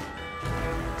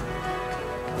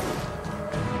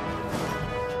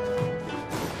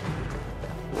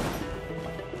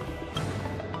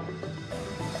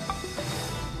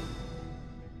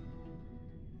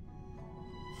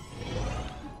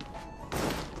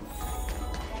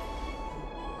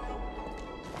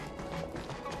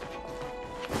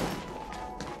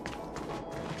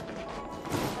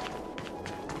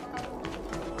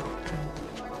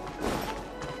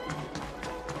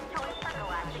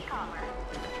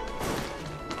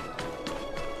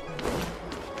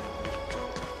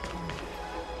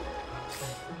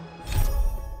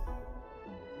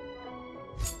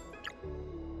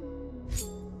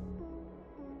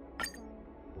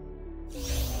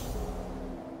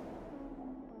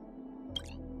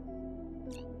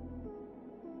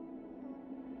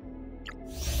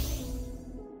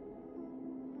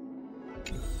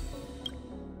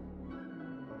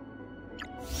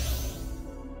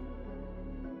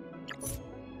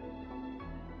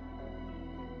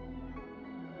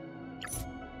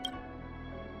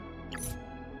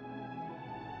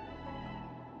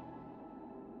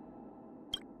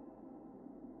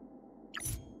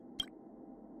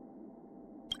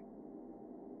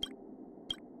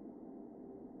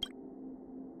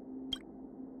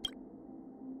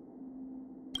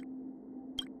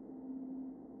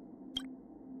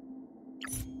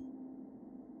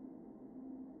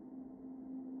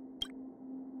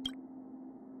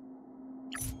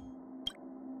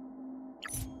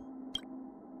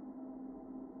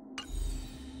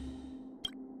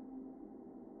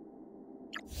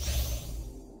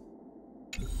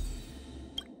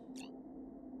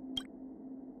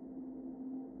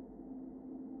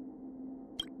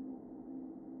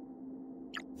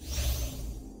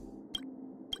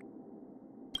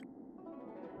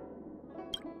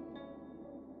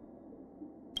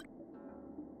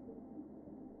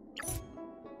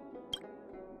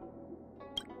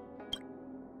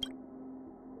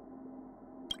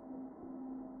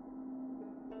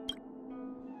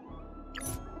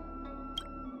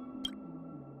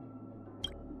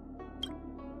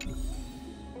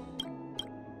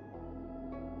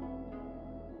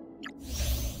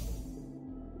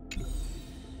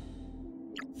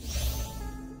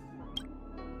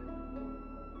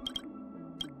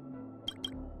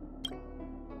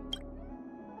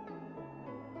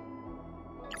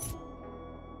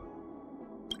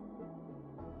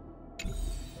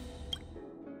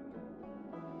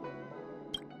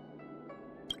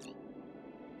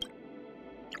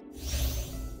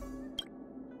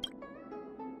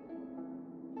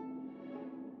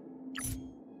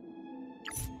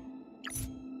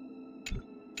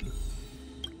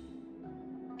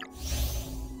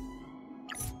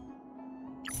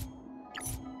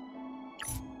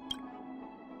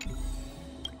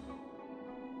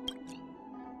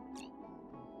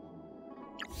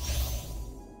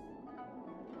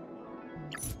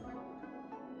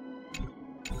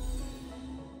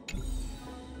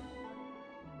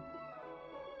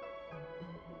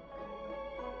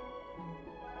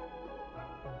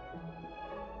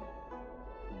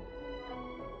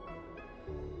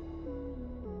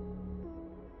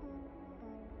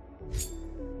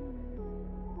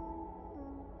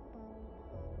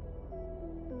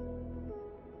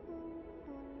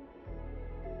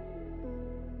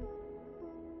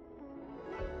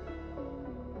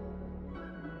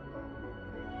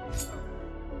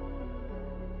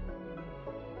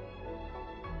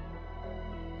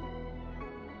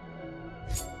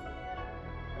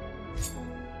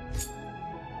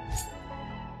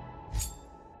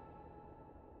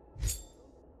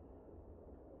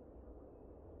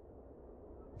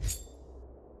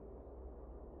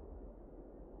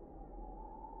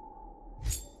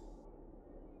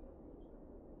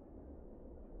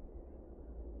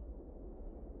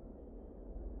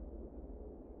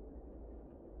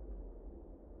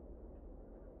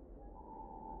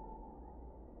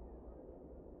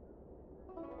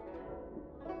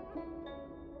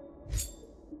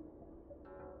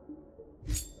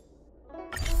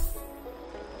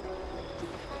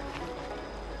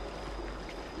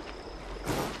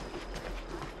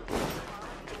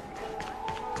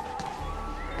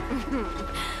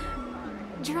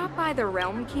 Drop by the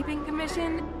Realm Keeping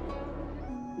Commission?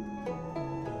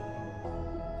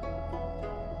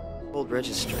 Old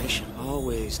registration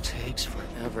always takes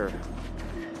forever.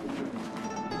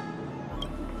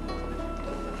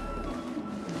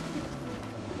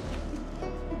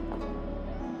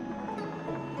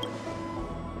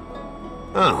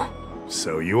 Oh,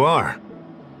 so you are.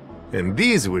 And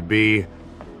these would be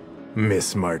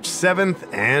Miss March 7th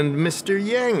and Mr.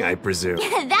 Yang, I presume.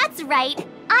 That's right.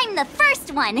 I'm the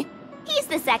first one. He's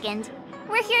the second.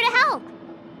 We're here to help.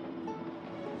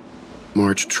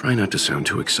 March, try not to sound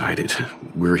too excited.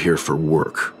 We're here for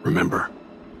work, remember?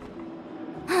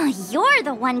 You're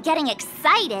the one getting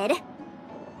excited.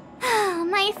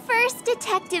 My first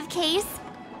detective case.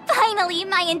 Finally,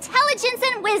 my intelligence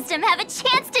and wisdom have a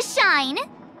chance to shine.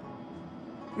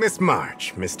 Miss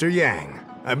March, Mr. Yang,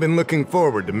 I've been looking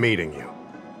forward to meeting you.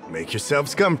 Make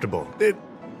yourselves comfortable.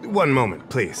 One moment,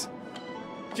 please.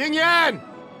 Jingyan!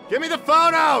 Give me the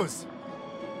photos!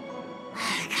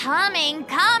 Coming.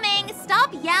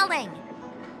 Stop yelling.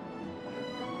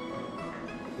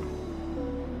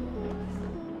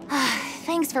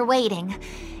 Thanks for waiting.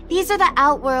 These are the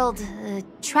Outworld,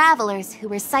 travelers who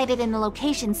were sighted in the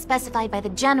location specified by the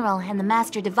General and the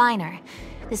Master Diviner.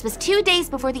 This was 2 days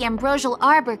before the Ambrosial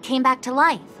Arbor came back to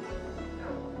life.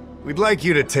 We'd like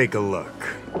you to take a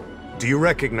look. Do you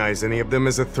recognize any of them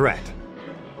as a threat?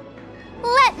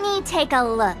 Let me take a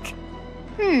look.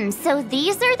 So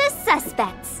these are the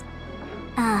suspects.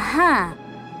 I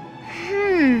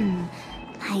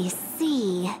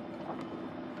see.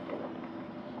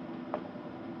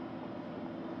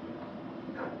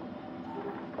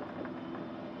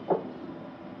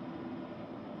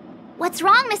 What's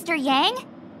wrong, Mr. Yang?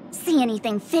 See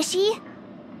anything fishy?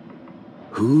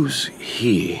 Who's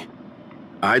he?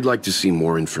 I'd like to see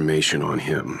more information on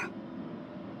him.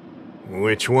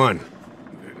 Which one?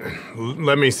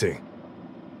 Let me see.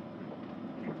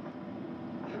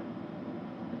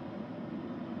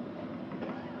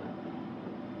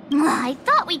 I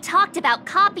thought we talked about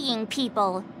copying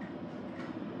people.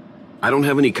 I don't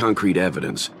have any concrete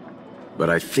evidence, but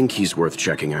I think he's worth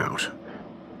checking out.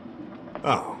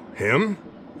 Oh, him?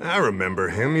 I remember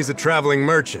him. He's a traveling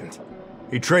merchant.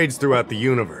 He trades throughout the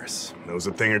universe. Knows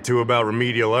a thing or two about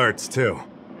remedial arts, too.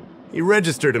 He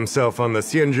registered himself on the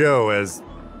Xianzhou as...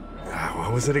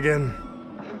 what was it again?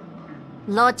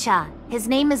 Locha. His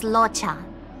name is Locha.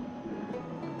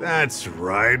 That's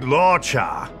right,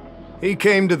 Locha. He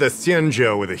came to the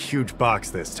Xianzhou with a huge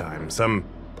box this time. Some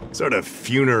sort of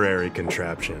funerary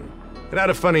contraption. It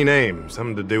had a funny name,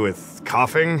 something to do with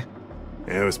coughing.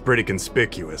 It was pretty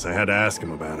conspicuous. I had to ask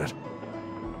him about it.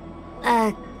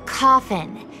 A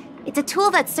coffin. It's a tool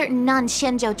that certain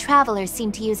non-Xianzhou travelers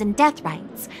seem to use in death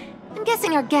rites. I'm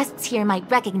guessing our guests here might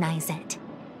recognize it.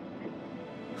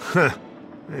 Huh.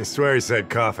 I swear he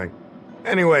said coughing.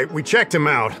 Anyway, we checked him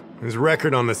out. His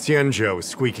record on the Xianzhou is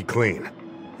squeaky clean.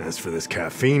 As for this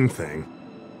caffeine thing...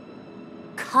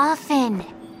 Coffin.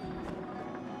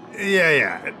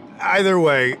 Yeah. Either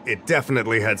way, it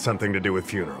definitely had something to do with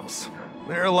funerals.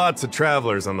 There are lots of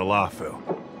travelers on the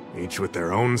Luofu, each with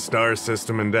their own star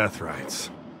system and death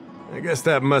rites. I guess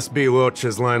that must be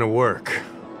Locha's line of work.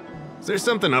 Is there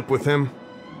something up with him?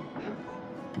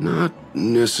 Not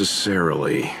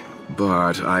necessarily,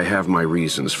 but I have my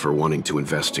reasons for wanting to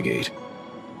investigate.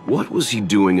 What was he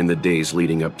doing in the days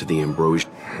leading up to the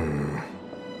Ambrosial?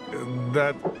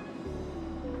 That...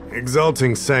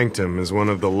 Exalting Sanctum is one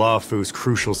of the Luofu's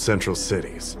crucial central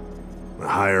cities. The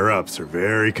higher-ups are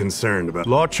very concerned about...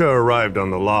 Locha arrived on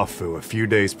the Luofu a few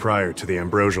days prior to the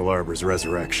Ambrosial Arbor's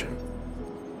resurrection.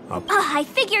 I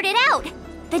figured it out!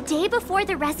 The day before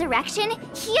the resurrection,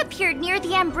 he appeared near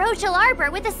the Ambrosial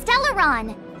Arbor with a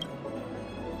Stellaron.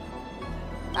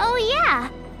 Oh yeah.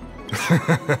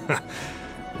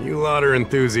 You lot are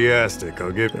enthusiastic,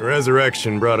 I'll give... The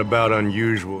resurrection brought about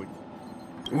unusual...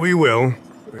 We will.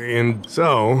 And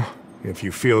so, if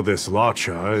you feel this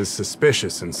Locha is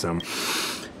suspicious in some...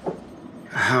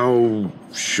 How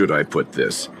should I put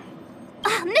this?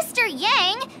 Mr.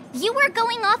 Yang, you were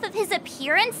going off of his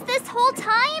appearance this whole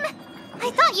time? I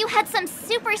thought you had some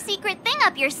super secret thing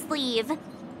up your sleeve.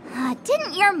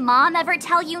 Didn't your mom ever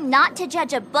tell you not to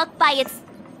judge a book by its...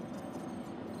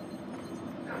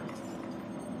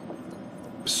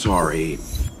 Sorry.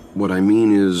 What I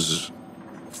mean is...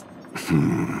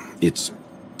 It's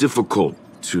difficult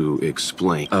to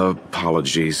explain.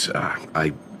 Apologies.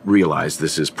 I realize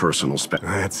this is personal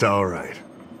That's all right.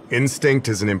 Instinct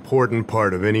is an important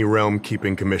part of any Realm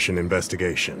Keeping Commission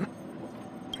investigation.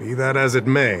 Be that as it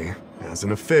may, as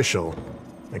an official,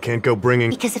 I can't go bringing...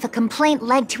 Because if a complaint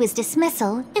led to his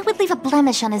dismissal, it would leave a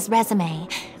blemish on his resume.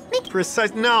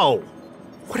 Precise... No!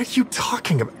 What are you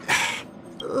talking about?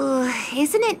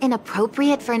 Isn't it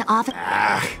inappropriate for an officer...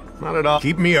 Not at all.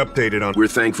 Keep me updated on... We're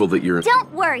thankful that you're...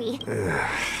 Don't worry.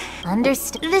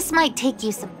 Understood. This might take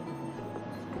you some...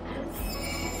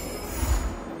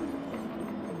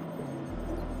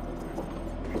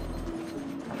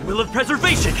 Will of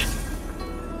preservation!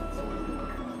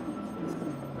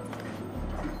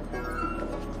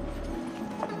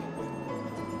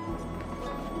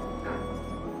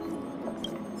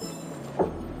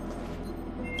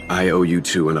 I owe you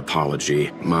two an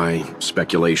apology. My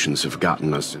speculations have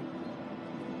gotten us...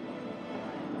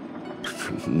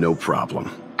 No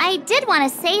problem. I did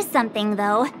want to say something,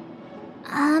 though.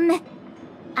 I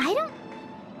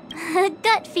don't...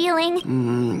 gut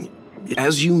feeling.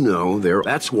 As you know,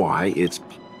 that's why it's...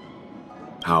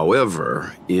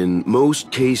 However, in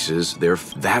most cases,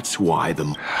 that's why the...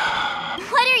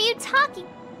 What are you talking...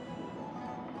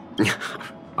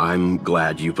 I'm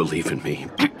glad you believe in me.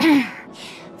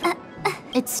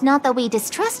 It's not that we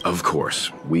distrust... Of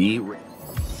course, we...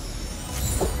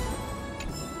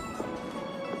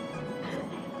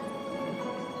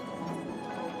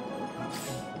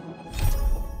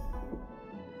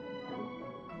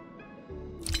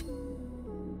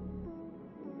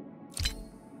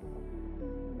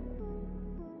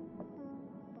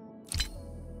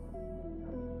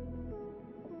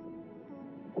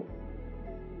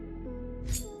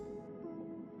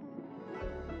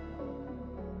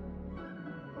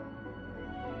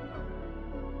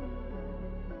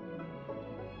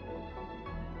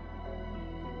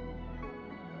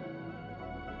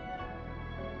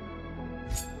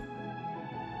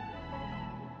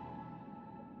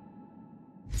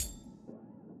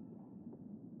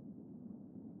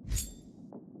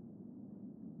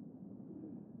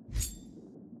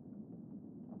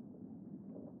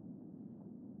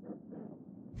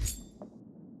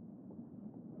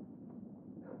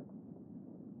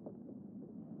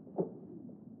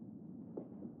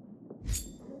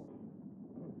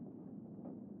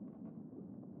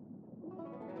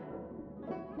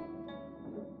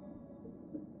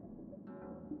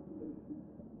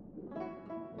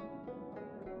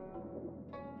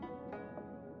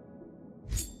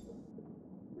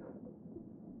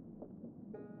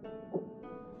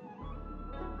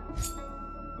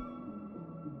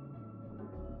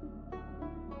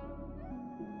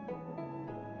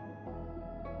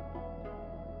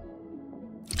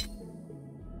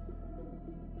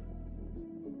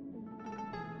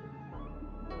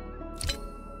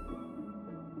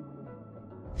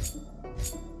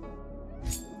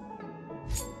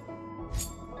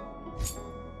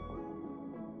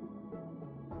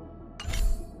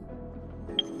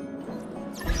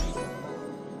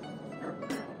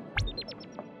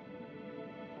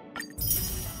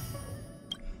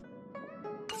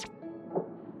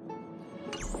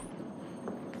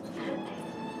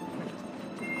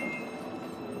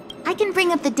 I can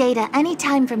bring up the data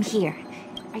anytime from here.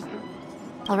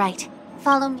 All right,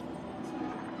 follow me.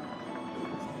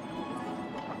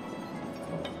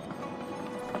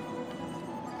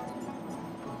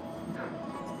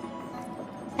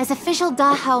 As official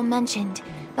Dahao mentioned,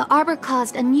 the arbor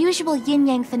caused unusual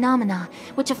yin-yang phenomena,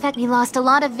 which we lost a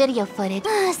lot of video footage.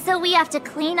 So we have to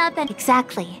clean up and...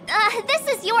 Exactly. This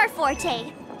is your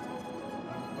forte.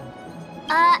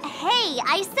 Hey,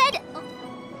 I said...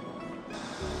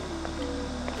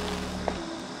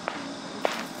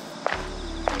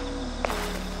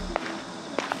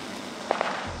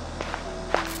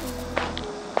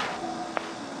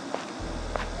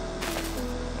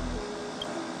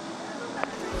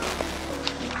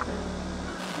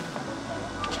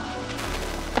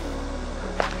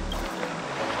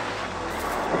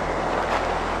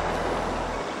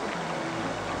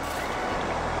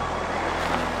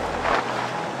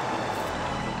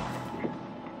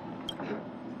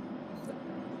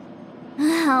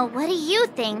 What do you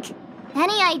think?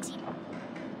 Any idea?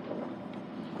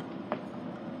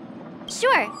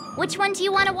 Sure. Which one do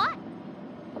you want to watch?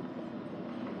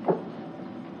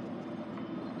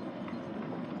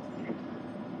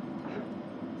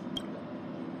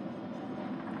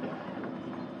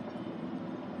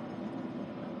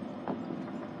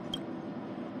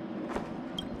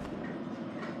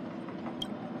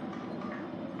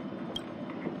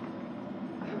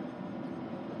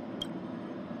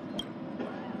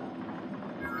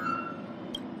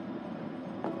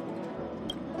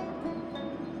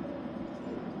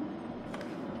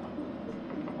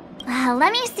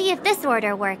 Let me see if this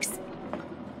order works.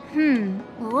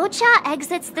 Wucha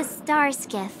exits the star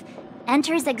skiff.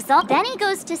 enters Exalt. Then he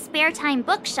goes to Spare Time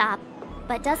Bookshop,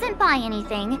 but doesn't buy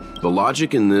anything. The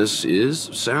logic in this is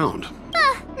sound.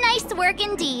 Nice work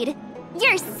indeed.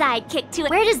 Your sidekick to it.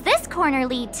 Where does this corner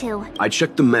lead to? I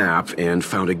checked the map and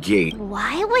found a gate.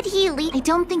 Why would he leave? I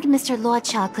don't think Mr.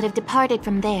 Luocha could have departed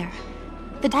from there.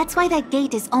 But that's why that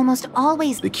gate is almost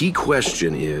always... The key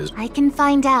question is... I can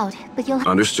find out, but you'll...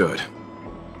 Understood.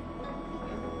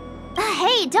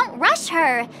 Hey, don't rush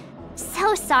her.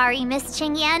 So sorry, Miss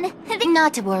Qingyan.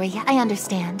 Not to worry, I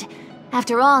understand.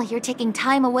 After all, you're taking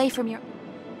time away from your...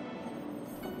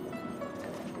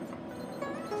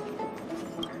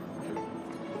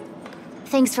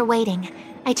 Thanks for waiting.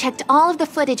 I checked all of the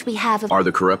footage we have of... Are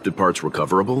the corrupted parts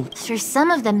recoverable? For some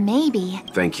of them, maybe.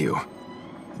 Thank you.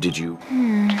 Did you...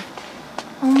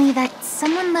 Only that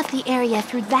someone left the area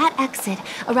through that exit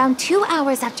around 2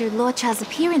 hours after Luocha's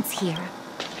appearance here.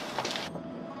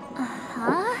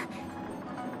 Uh-huh.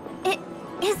 It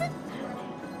isn't...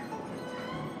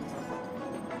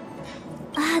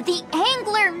 The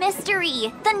Angler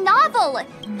Mystery! The novel!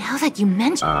 Now that you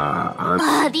mention...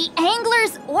 the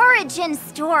Angler's origin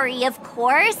story, of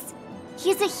course!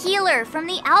 He's a healer from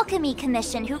the Alchemy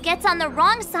Commission who gets on the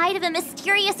wrong side of a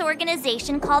mysterious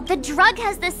organization called The Drug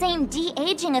Has the Same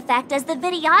De-Aging Effect as the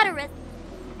Vidyadhara...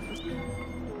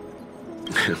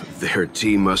 Their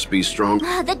tea must be strong.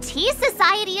 The Tea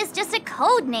Society is just a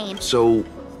code name. So,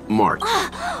 March.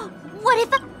 What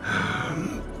if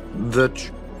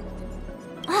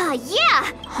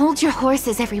yeah! Hold your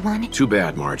horses, everyone. Too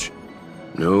bad, March.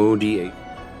 No D8.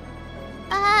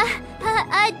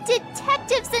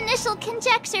 Detective's initial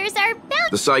conjectures are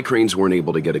bound... The Psycranes weren't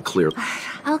able to get it clear.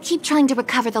 I'll keep trying to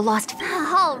recover the lost...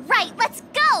 All right, let's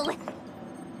go!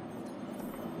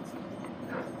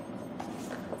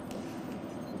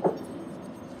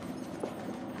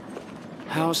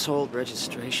 Household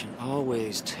registration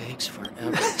always takes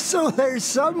forever. So there's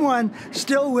someone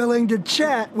still willing to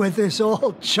chat with this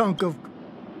old chunk of...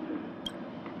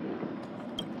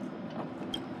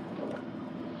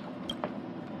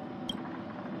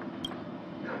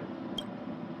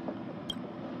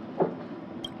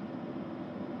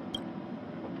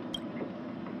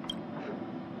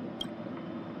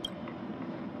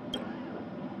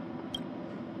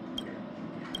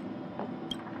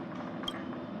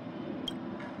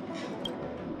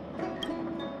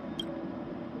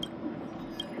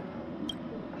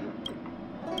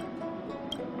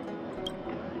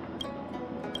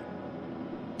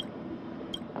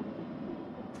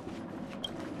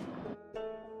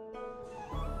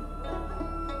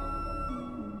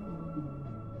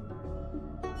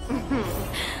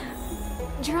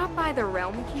 Drop by the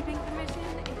Realm Keeping Commission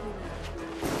if you...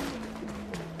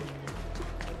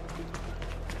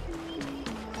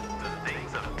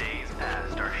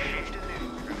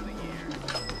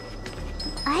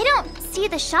 I don't see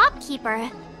the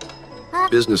shopkeeper.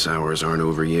 Business hours aren't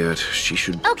over yet. She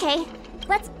should... Okay,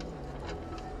 let's...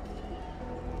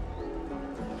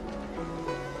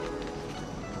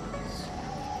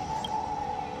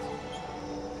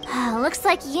 Looks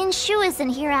like Yin Shu isn't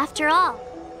here after all.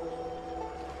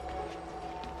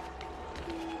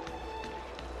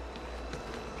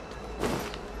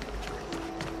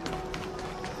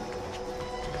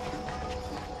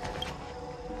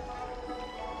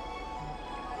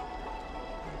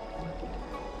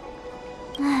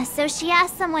 So she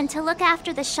asked someone to look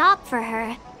after the shop for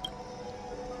her.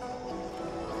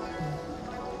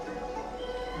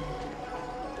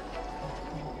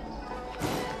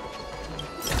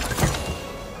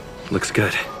 Looks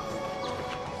good.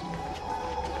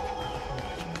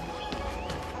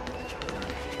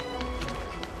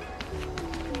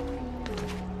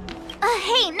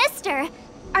 Hey, mister!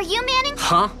 Are you manning?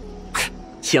 Huh?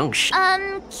 Young sh...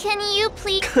 Can you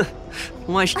please...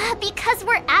 Why because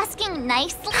we're asking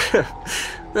nicely.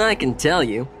 I can tell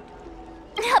you.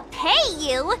 Pay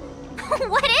you?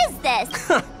 What is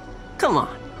this? Come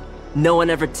on. No one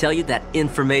ever tell you that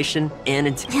information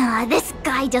and... This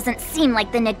guy doesn't seem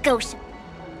like the negotiator.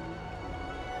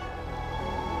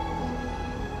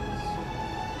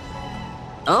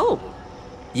 Oh,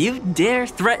 you dare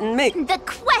threaten me? The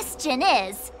question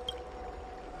is...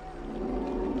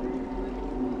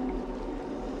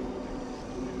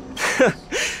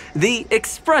 The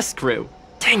express crew.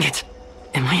 Dang it.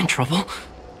 Am I in trouble?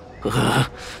 Ugh,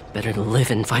 better to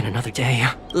live and find another day.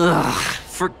 Ugh,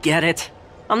 forget it.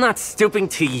 I'm not stooping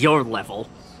to your level.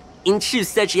 Inshu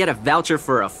said she had a voucher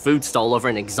for a food stall over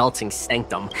in Exalting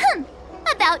Sanctum.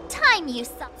 About time you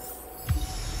saw...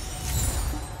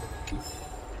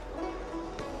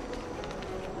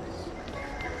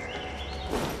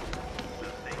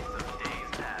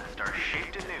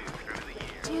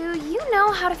 Do you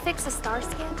know how to fix a star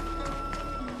skiff?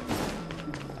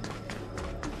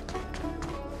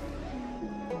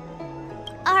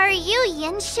 Are you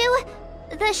Yinshu,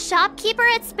 the shopkeeper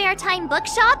at Spare Time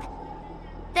Bookshop?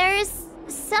 There's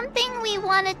something we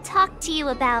want to talk to you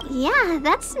about. Yeah,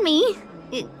 that's me.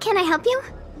 Can I help you?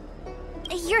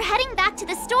 You're heading back to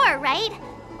the store, right?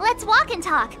 Let's walk and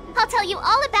talk. I'll tell you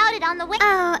all about it on the way.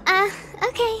 Oh,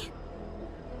 okay.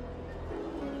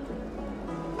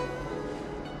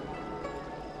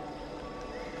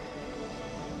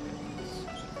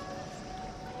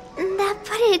 That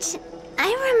footage,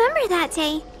 I remember that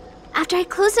day. After I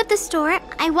closed up the store,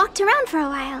 I walked around for a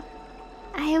while.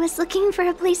 I was looking for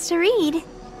a place to read.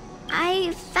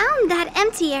 I found that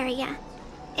empty area.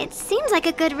 It seemed like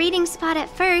a good reading spot at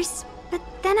first, but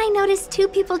then I noticed two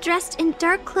people dressed in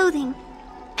dark clothing,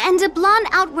 and a blonde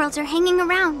outworlder hanging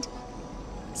around.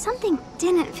 Something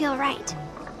didn't feel right.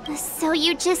 So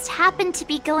you just happened to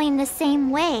be going the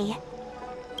same way?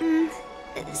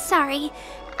 Sorry.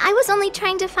 I was only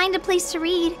trying to find a place to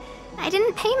read. I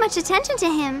didn't pay much attention to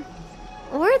him.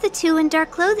 Or the two in dark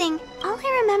clothing. All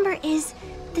I remember is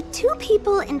the two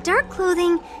people in dark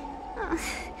clothing...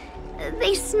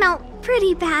 they smell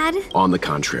pretty bad. On the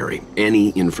contrary, any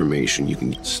information you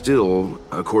can... Still,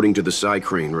 according to the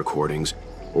Psycrane recordings,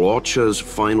 Locha's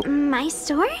final... My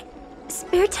store?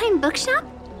 Spare Time Bookshop?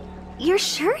 You're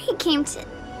sure he came to...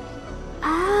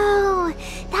 Oh,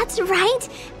 that's right.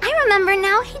 I remember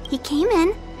now. He came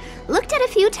in, looked at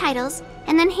a few titles,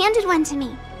 and then handed one to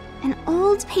me. An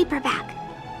old paperback.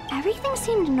 Everything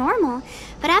seemed normal,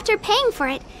 but after paying for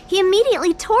it, he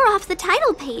immediately tore off the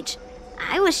title page.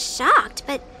 I was shocked,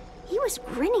 but he was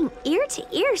grinning ear to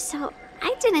ear, so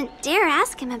I didn't dare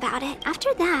ask him about it.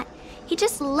 After that, he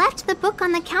just left the book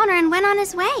on the counter and went on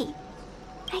his way.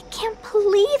 I can't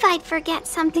believe I'd forget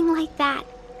something like that.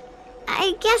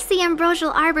 I guess the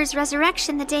Ambrosial Arbor's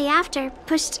resurrection the day after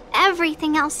pushed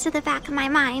everything else to the back of my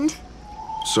mind.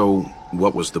 So,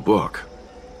 what was the book?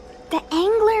 The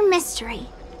Angler Mystery.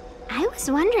 I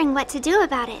was wondering what to do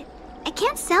about it. I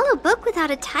can't sell a book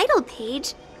without a title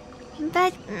page.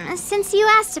 But since you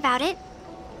asked about it...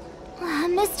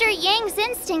 Mr. Yang's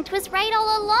instinct was right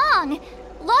all along.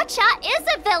 Locha is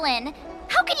a villain.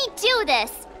 How can he do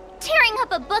this? Tearing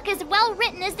up a book as well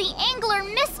written as the Angler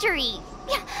Mystery.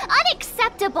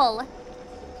 Unacceptable.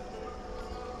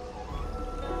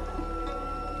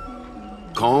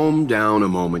 Calm down a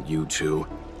moment, you two.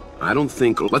 I don't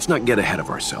think... Let's not get ahead of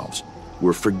ourselves.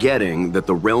 We're forgetting that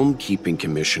the Realm Keeping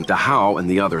Commission, the How, and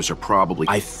the others are probably...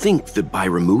 I think that by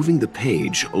removing the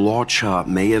page, Locha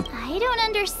may have... I don't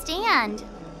understand.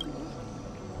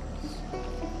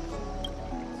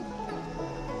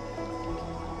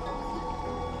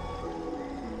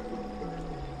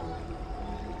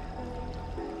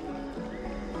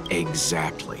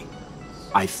 Exactly.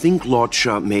 I think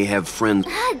Locha may have friends...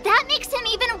 That makes him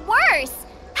even worse!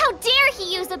 How dare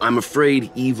he use a... I'm afraid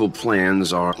evil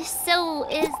plans are... So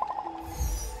is...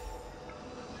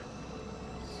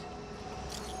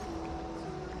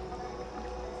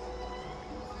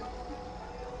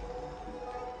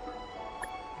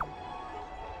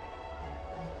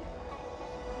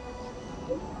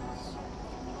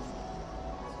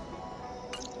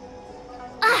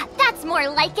 That's more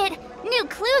like it! New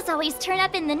clues always turn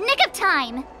up in the nick of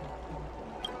time!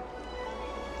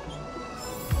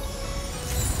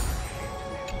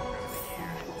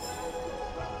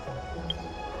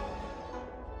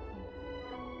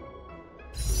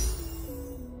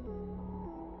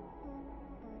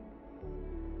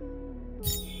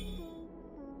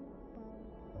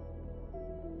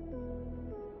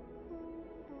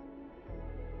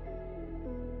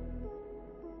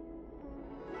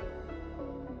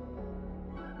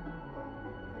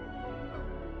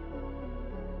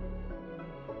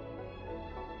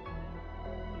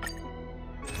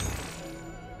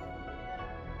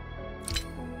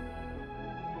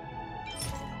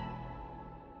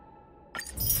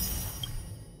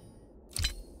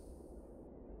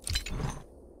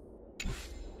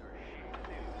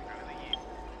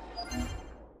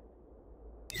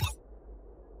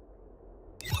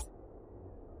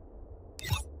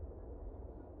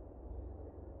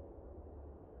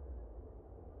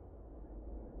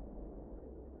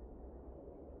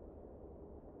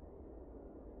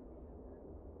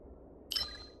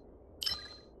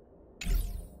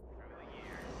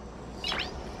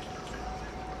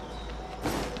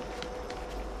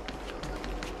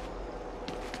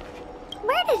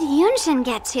 Where did Yunshin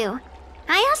get to?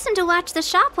 I asked him to watch the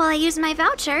shop while I used my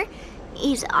voucher.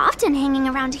 He's often hanging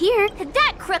around here.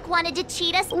 That crook wanted to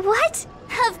cheat us. What?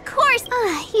 Of course.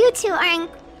 You two are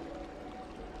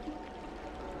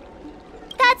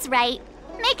That That's right.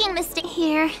 Making mistake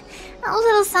here. A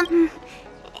little something.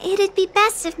 It'd be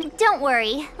best if... Don't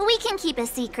worry. We can keep a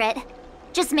secret.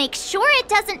 Just make sure it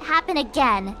doesn't happen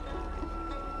again.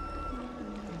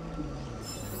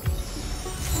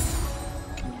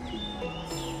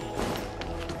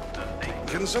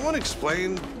 Can someone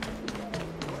explain?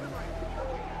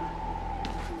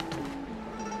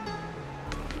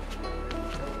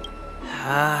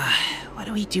 What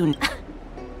do we do?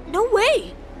 No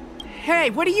way!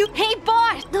 Hey, what are you? Hey,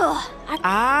 boss!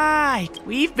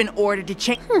 We've been ordered to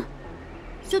change.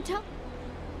 So tell...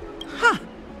 Huh.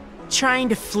 Trying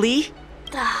to flee?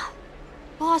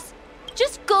 Boss,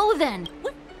 just go then.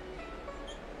 What?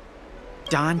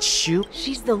 Don Shu?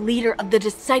 She's the leader of the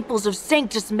Disciples of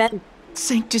Sanctus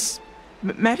Medicus?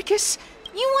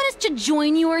 You want us to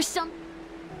join you or something?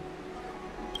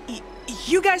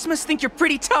 You guys must think you're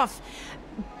pretty tough.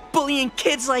 Bullying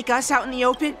kids like us out in the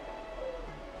open.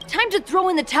 Time to throw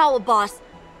in the towel, boss.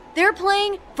 They're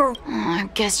playing for... I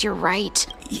guess you're right.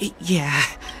 Yeah.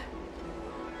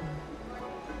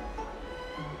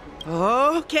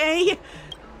 Okay.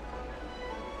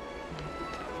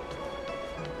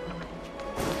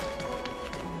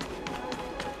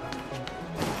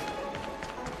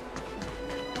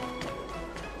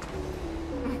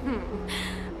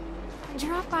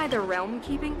 Drop by the Realm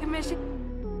Keeping Commission.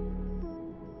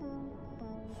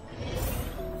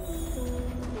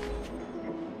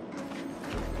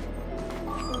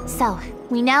 So,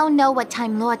 we now know what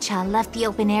time Luocha left the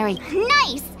open area.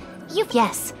 Nice!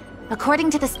 Yes.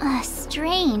 According to the...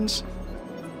 strange.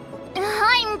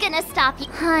 I'm gonna stop you.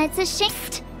 It's a shame.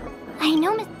 I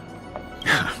know, Miss...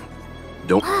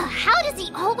 Don't... How does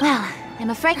he... Oh, well,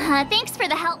 I'm afraid... thanks for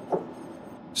the help.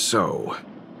 So,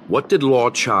 what did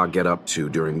Law Cha get up to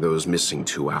during those missing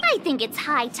 2 hours? I think it's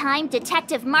high time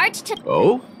Detective March to...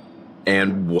 Oh?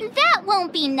 And what? That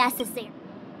won't be necessary.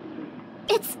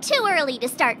 It's too early to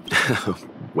start.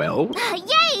 Well?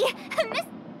 Yay!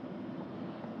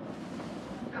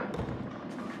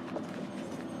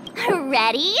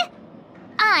 Ready?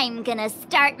 I'm gonna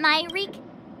start my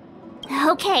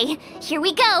Okay, here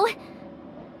we go.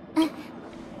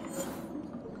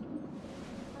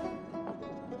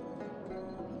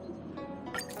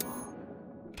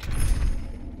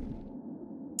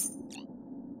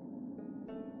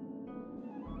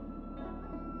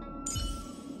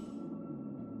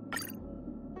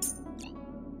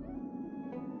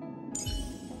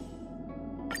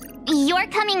 You're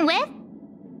coming with?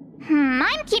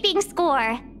 I'm keeping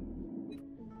score.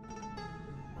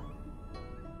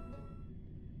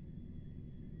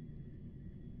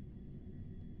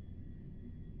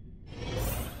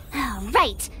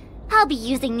 Right. I'll be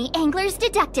using the angler's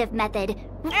deductive method.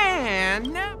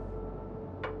 And...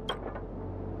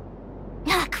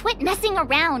 Quit messing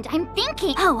around. I'm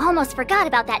thinking. Oh, almost forgot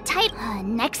about that type.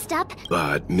 Next up.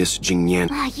 But Miss Jingyan...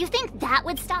 You think that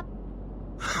would stop?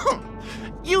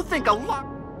 You think a lot...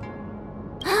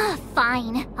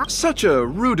 Fine. Such a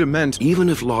rudiment. Even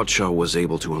if Law Cha was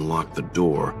able to unlock the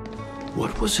door,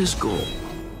 what was his goal?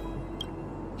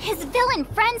 His villain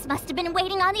friends must have been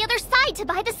waiting on the other side to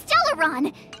buy the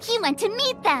Stellaron. He went to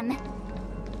meet them.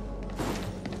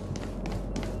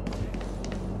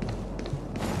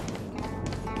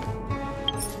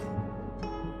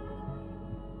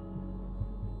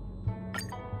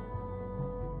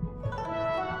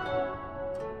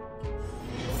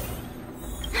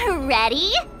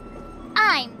 Ready?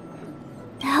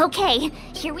 Okay,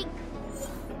 here we...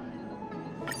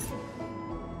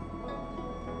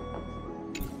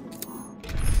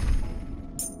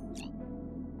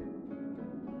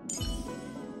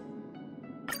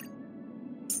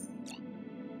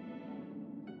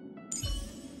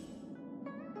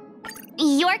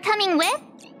 You're coming with?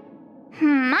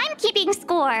 I'm keeping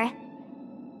score.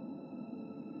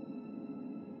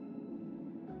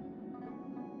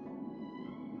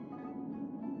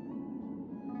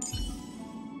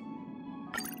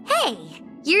 Hey,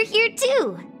 you're here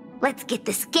too. Let's get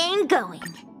this game going.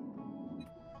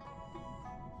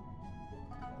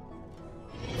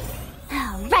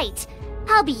 Right.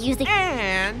 I'll be using...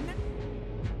 And...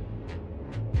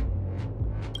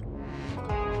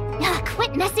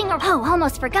 Quit messing around. Oh,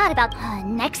 almost forgot about...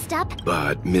 next up.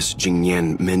 But Miss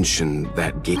Jingyan mentioned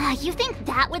that gate... You think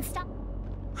that would stop?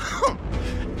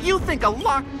 You think a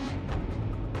lot...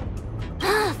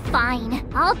 Fine.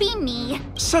 I'll be me.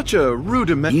 Such a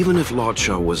rudiment. Even if Law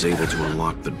Cha was able to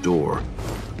unlock the door,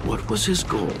 what was his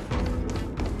goal?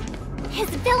 His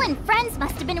villain friends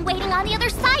must have been waiting on the other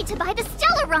side to buy the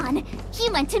Stellaron. He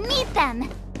went to meet them.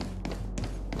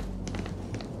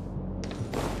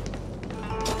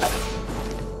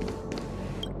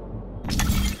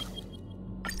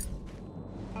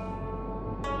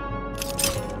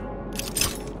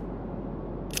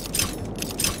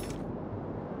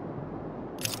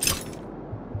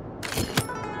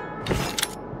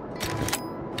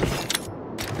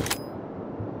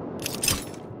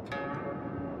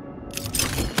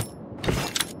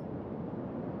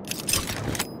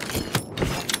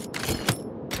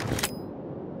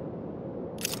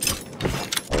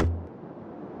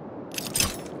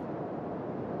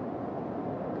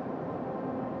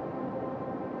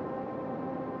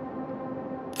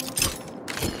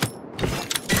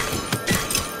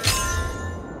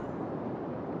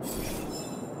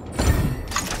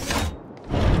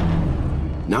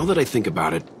 Now that I think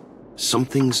about it,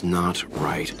 something's not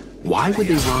right. Why would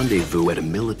they rendezvous at a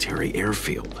military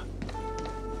airfield?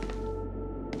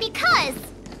 Because,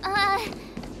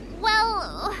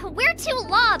 well, we're too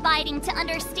law-abiding to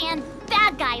understand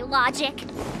bad guy logic.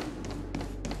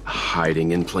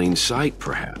 Hiding in plain sight,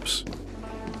 perhaps.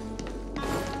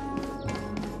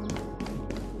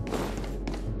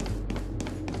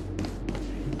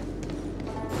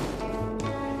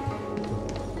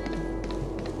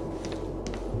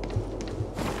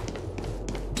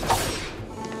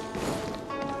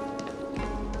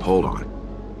 Hold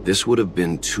on. This would have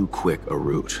been too quick a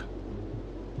route.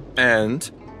 And?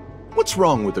 What's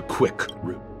wrong with a quick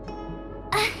route?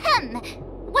 Ahem!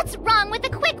 What's wrong with the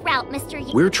quick route, Mr.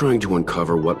 Yi? We're trying to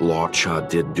uncover what Law Cha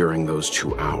did during those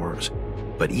 2 hours.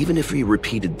 But even if he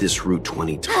repeated this route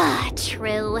 20 times... Ah,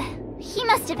 true. He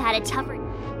must have had a tougher...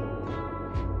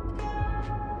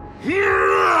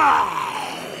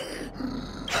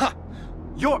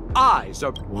 Your eyes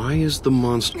are... Why is the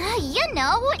monster... You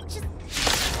know, just...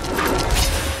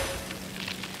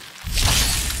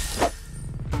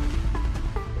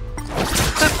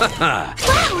 Wow!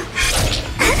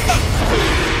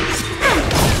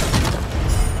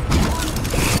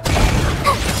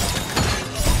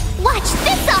 Watch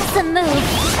this awesome move!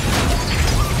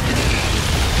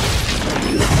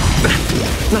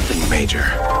 Nothing major.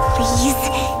 Please,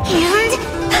 and...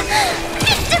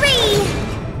 victory!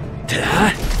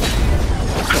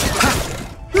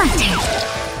 My turn.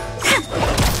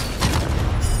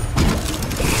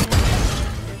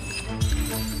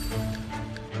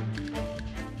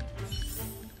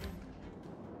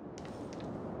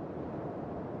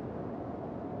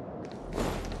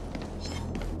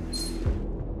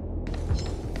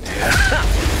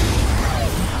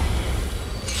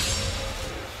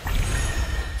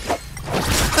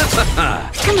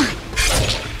 Come on.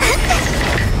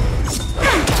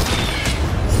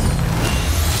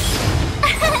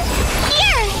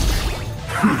 Here.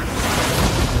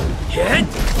 Hit.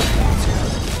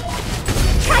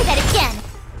 Try that again.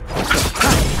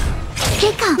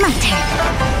 Stay calm. My turn.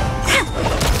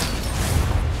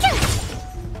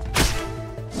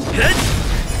 Hit.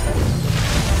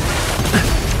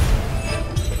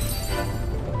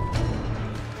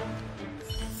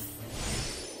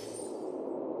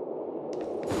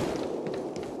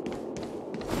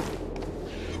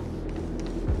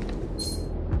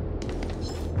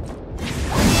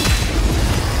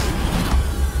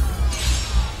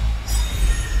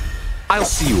 I'll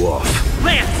see you off.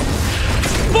 Lance!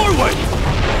 Forward!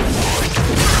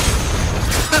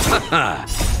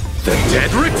 The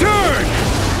dead return!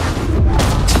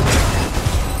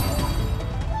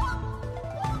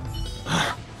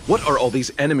 What are all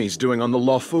these enemies doing on the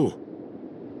Luofu?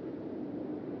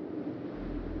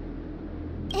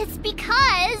 It's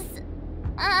because...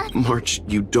 March,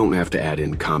 you don't have to add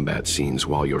in combat scenes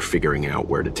while you're figuring out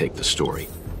where to take the story.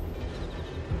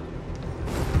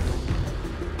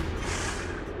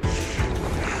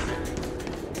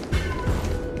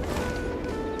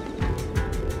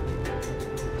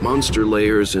 Monster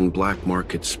layers in black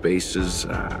market spaces,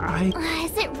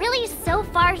 Is it really so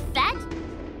far-fetched?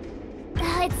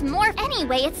 It's more...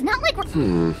 Anyway, it's not like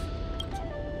we're...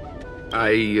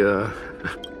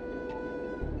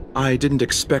 I didn't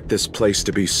expect this place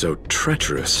to be so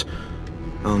treacherous.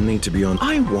 I'll need to be on...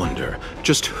 I wonder,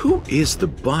 just who is the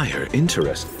buyer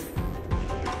interested?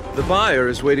 The buyer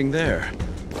is waiting there.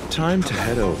 Time to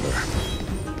head over.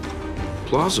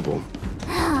 Plausible.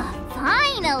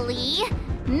 Finally!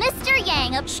 Mr.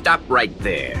 Yang... Stop right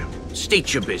there.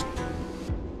 State your business.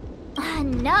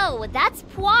 No, that's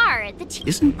Puar, the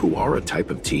Isn't Puar a type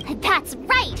of tea? That's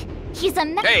right! He's a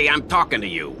Hey, I'm talking to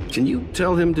you. Can you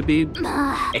tell him to be...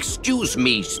 Excuse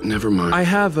me. Never mind. I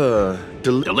have a...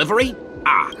 Delivery?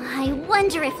 Ah. I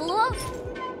wonder if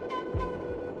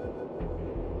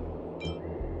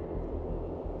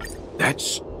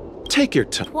That's... Take your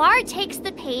time. Puar takes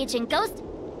the page and goes...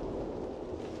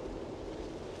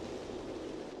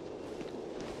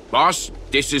 Boss,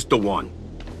 this is the one.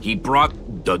 He brought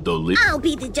the delivery. I'll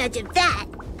be the judge of that.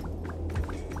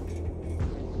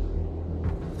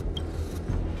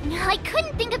 I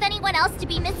couldn't think of anyone else to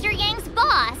be Mr. Yang's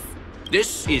boss.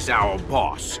 This is our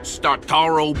boss,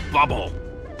 Startaro Bubble.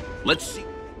 Let's see.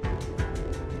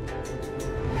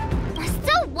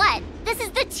 So what? This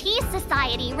is the Tea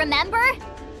Society, remember?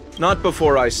 Not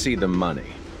before I see the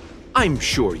money. I'm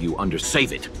sure you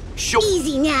Save it. Sure.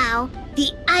 Easy now.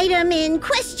 The item in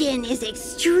question is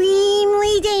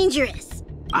extremely dangerous.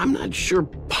 I'm not sure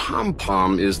Pom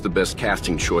Pom is the best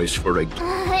casting choice for a...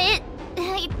 Puar,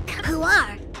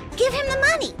 give him the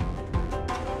money.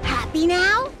 Happy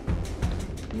now?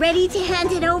 Ready to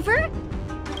hand it over?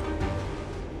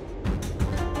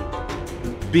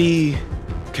 Be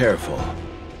careful.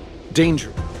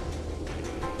 Danger.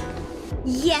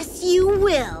 Yes, you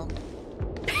will.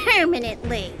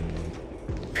 Permanently.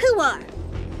 Puar.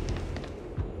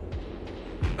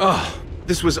 Oh,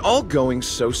 this was all going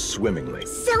so swimmingly.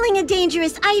 Selling a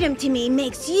dangerous item to me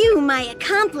makes you my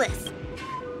accomplice.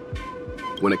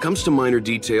 When it comes to minor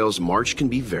details, March can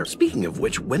be very... Speaking of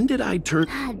which, when did I turn...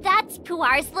 That's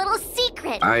Puar's little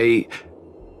secret.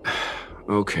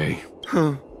 Okay.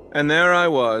 Huh. And there I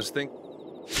was,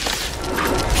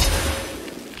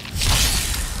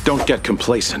 Don't get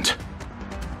complacent.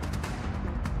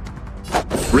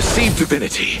 Receive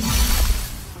divinity.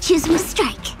 Choose one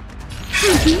strike.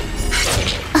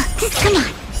 Just come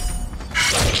on.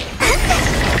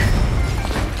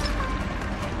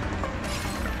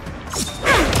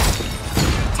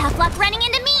 Tough luck running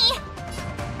into me.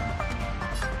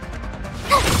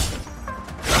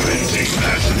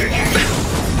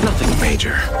 Nothing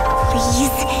major. Please,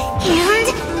 and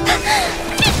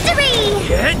victory!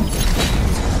 Hit!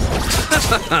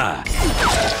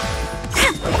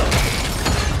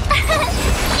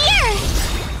 Here!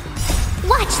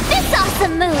 Watch this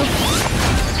awesome move!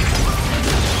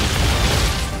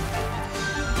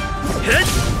 Hit!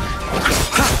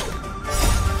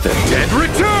 The dead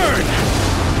return!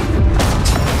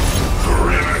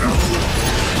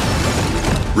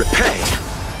 Repay!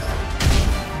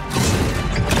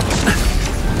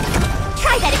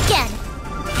 Try that again!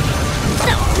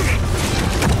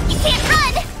 You can't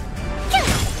run!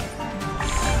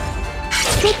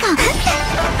 Stay calm!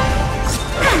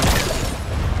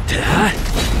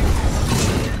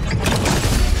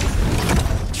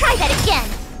 Try that again!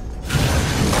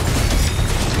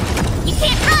 You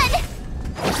can't run!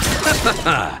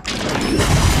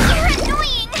 You're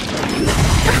annoying!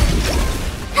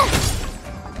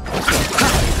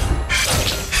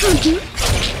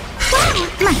 Wow,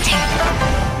 my turn!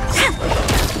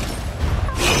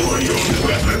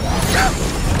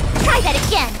 Try that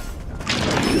again!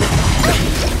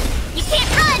 You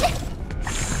can't run!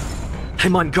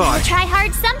 I'm on guard. Try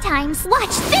hard sometimes.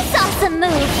 Watch this awesome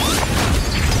move!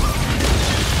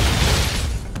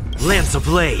 Lance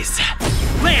ablaze.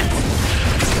 Lance!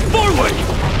 Forward!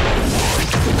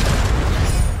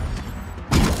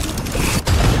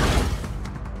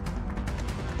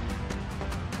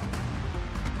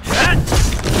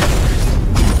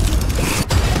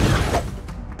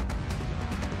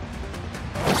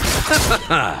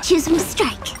 Choose one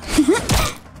strike.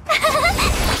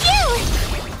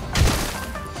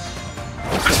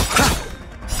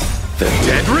 The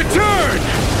dead return!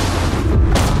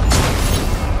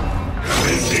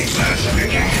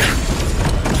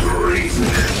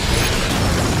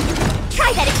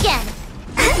 Try that again.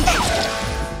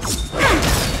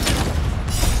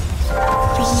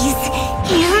 Please,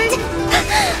 and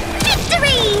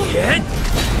victory! Hit!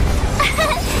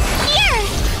 Here!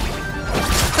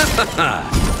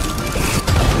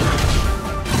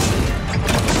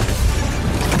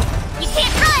 You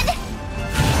can't run!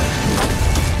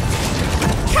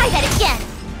 Try that again.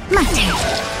 My turn.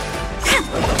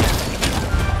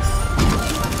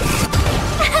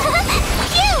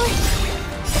 You!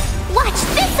 Watch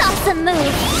this awesome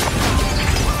move!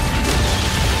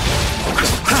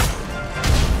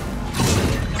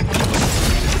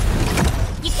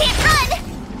 You can't run!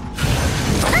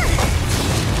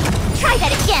 Try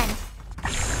that again.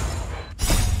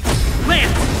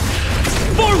 Lance!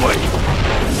 Forward!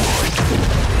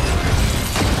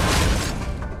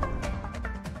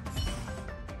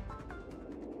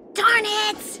 Darn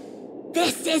it!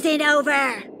 This isn't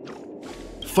over!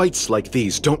 Fights like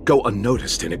these don't go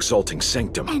unnoticed in Exalting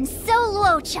Sanctum. And so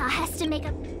Luocha has to make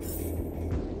a...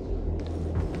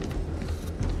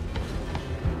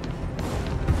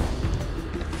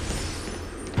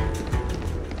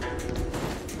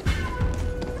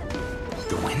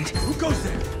 The wind? Who goes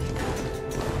there?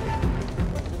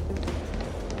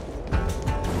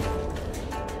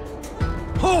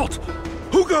 Halt!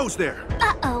 Who goes there?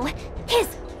 Uh-oh. His...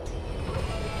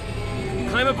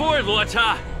 Climb aboard,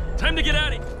 Luocha! Time to get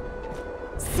out of here!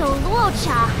 So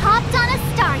Luocha hopped on a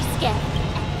star skiff.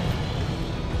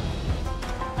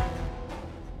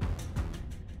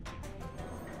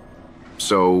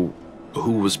 So,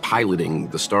 who was piloting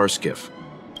the star skiff?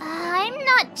 I'm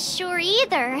not sure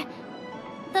either.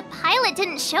 The pilot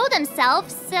didn't show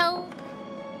themselves, so...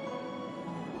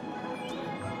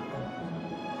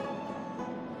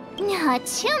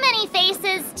 Too many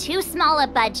faces, too small a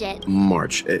budget.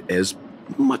 March, as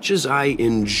much as I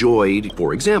enjoyed,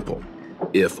 for example,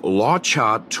 if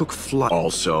Luocha took flight.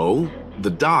 Also, The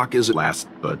dock is last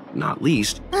but not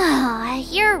least. Oh,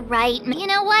 you're right. You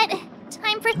know what?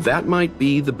 Time for... That might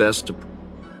be the best...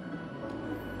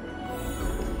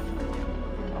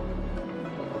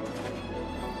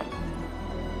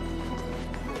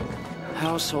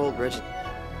 Household rich.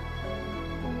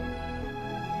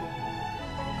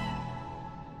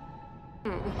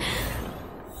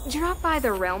 Drop by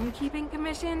the Realm Keeping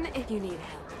Commission if you need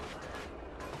help.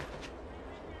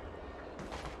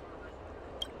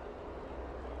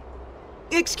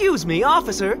 Excuse me,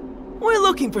 officer. We're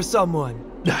looking for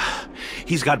someone.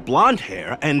 He's got blonde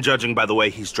hair, and judging by the way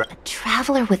he's dressed...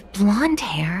 Traveler with blonde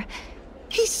hair?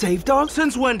 He saved our...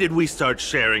 Since when did we start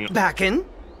sharing... Back in?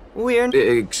 We're...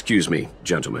 Excuse me,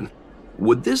 gentlemen.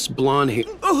 Would this blonde hair...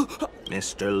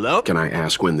 Mr. Lowe? Can I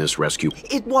ask when this rescue...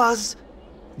 It was...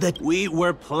 that we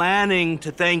were planning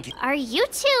to thank you. Are you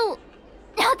two...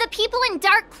 the people in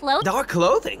dark clothing? Dark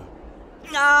clothing?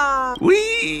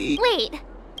 Wait.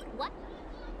 What?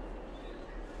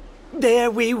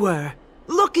 There we were,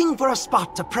 looking for a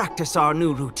spot to practice our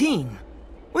new routine.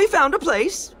 We found a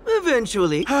place,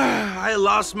 eventually. I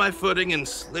lost my footing and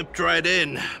slipped right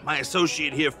in. My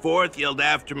associate here, Fourth, yelled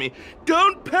after me,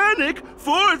 "Don't panic!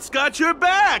 Fourth's got your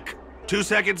back!" 2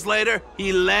 seconds later,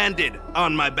 he landed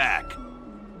on my back.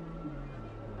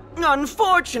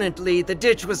 Unfortunately, the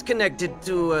ditch was connected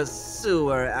to a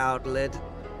sewer outlet.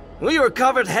 We were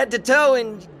covered head to toe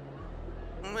in...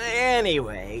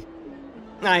 Anyway,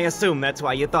 I assume that's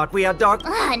why you thought we had dark...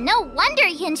 No wonder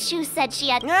Yinshu said she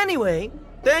had... Anyway,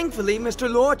 thankfully Mr.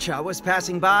 Lorcha was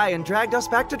passing by and dragged us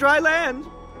back to dry land.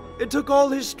 It took all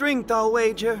his strength, I'll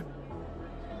wager.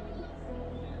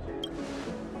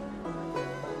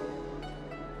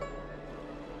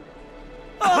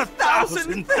 A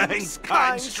thousand thanks,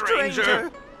 kind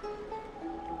stranger.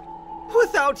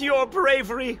 Without your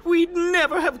bravery, we'd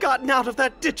never have gotten out of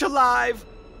that ditch alive.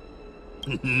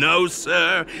 No,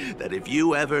 sir. That if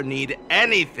you ever need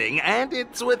anything, and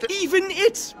it's with... Even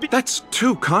it's... That's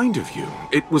too kind of you.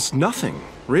 It was nothing,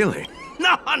 really.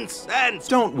 Nonsense!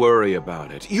 Don't worry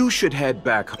about it. You should head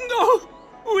back... No!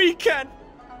 We can't...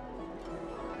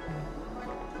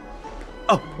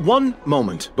 Oh, one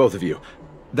moment, both of you.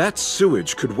 That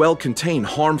sewage could well contain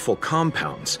harmful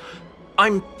compounds.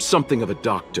 I'm something of a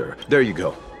doctor. There you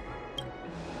go.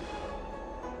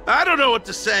 I don't know what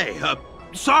to say.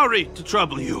 Sorry to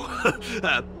trouble you.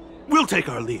 We'll take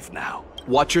our leave now.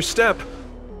 Watch your step.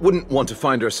 Wouldn't want to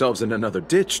find ourselves in another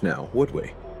ditch now, would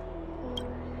we?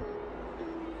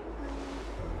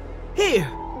 Here.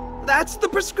 That's the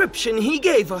prescription he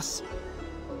gave us.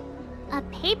 A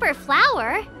paper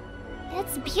flower?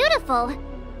 It's beautiful.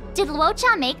 Did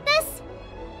Luocha make this?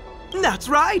 That's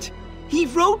right. He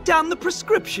wrote down the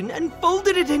prescription and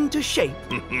folded it into shape.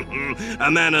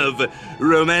 A man of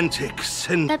romantics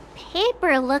and... The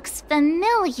paper looks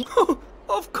familiar.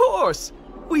 Of course.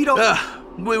 We don't...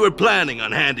 we were planning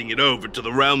on handing it over to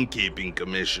the Realm Keeping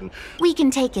Commission. We can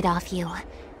take it off you.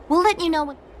 We'll let you know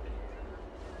what...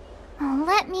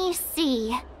 Let me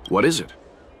see. What is it?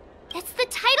 It's the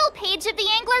title page of the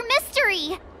Angler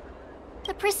Mystery.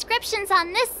 The prescription's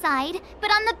on this side,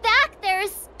 but on the back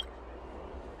there's...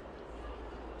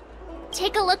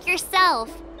 Take a look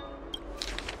yourself.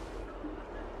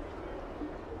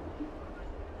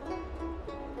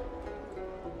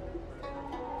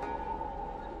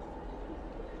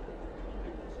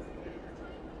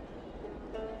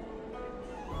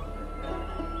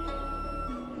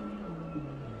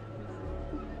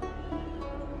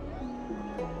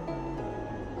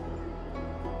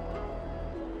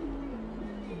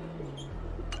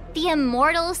 The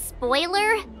immortal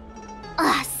spoiler?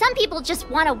 Some people just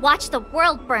want to watch the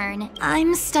world burn.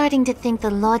 I'm starting to think the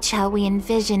Luocha we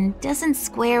envisioned doesn't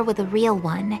square with the real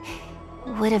one.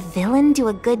 Would a villain do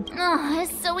a good...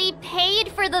 So he paid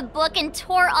for the book and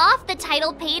tore off the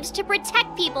title page to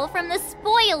protect people from the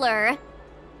spoiler.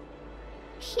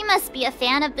 He must be a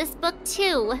fan of this book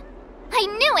too. I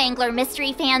knew Angler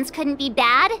Mystery fans couldn't be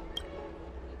bad.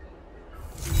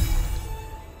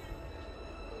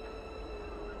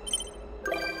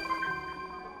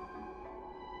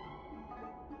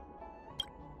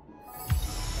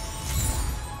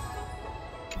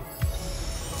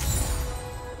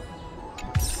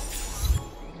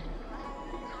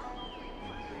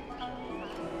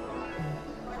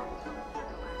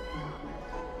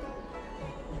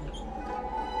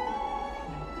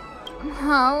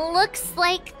 Looks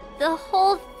like the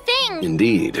whole thing.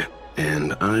 Indeed.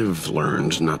 And I've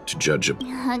learned not to judge a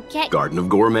garden of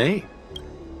gourmet.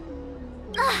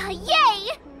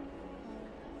 Yay!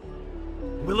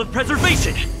 Will of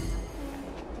preservation!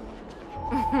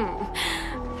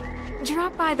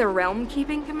 Drop by the Realm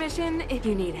Keeping Commission if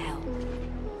you need help.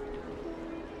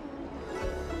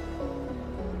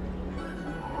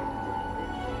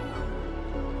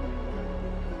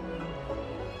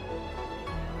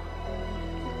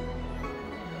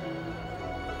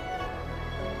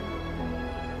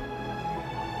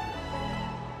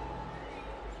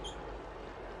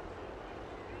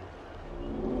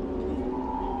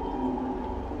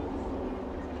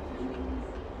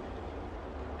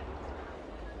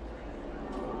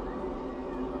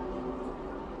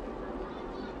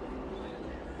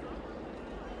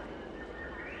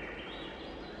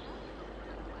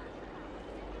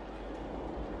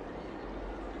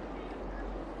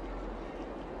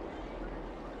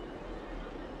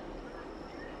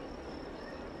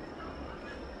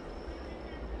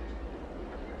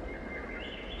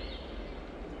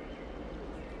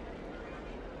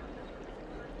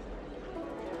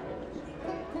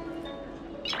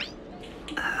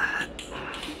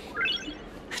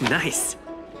 Nice.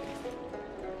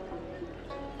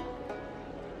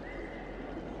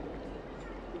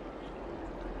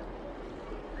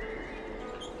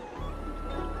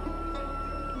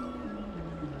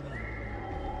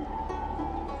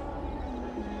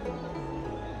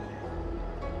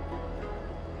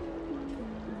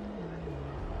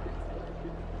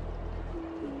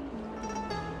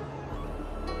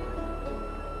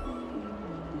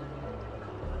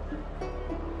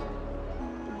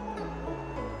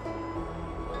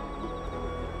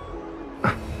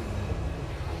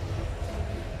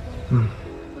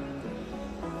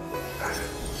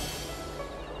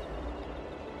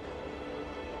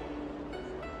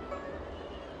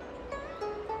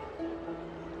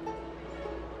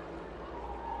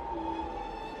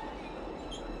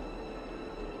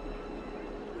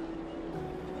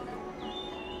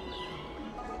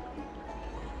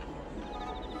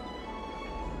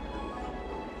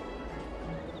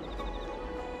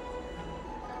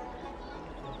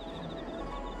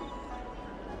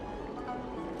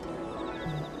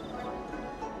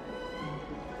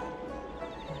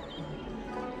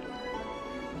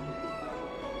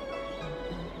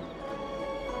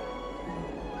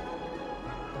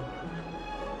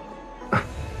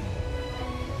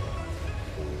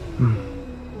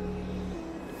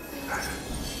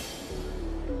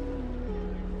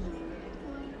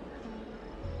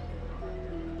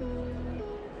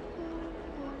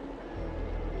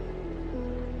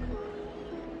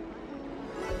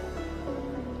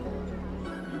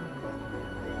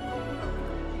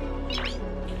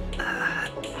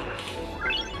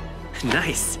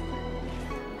 Nice.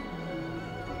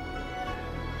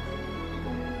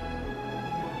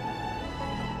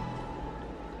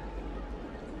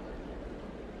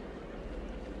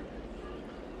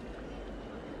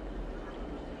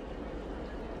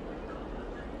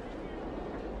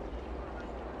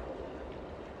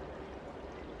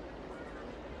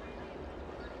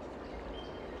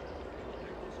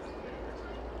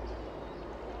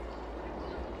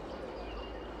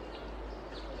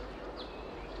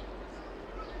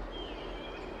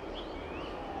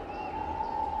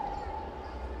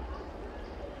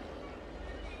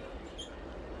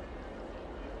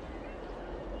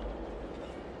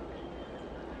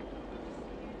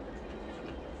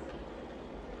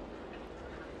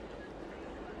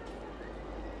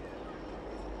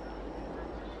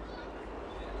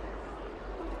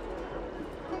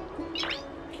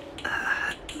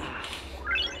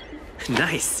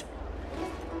 Nice.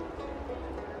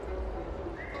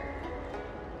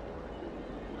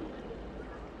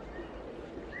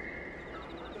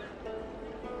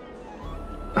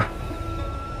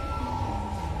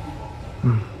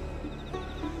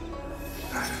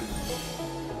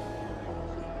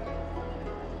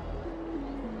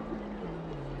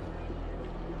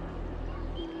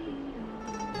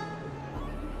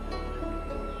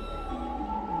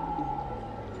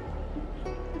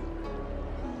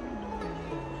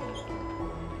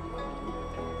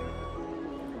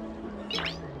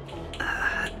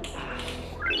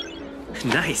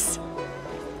 Nice.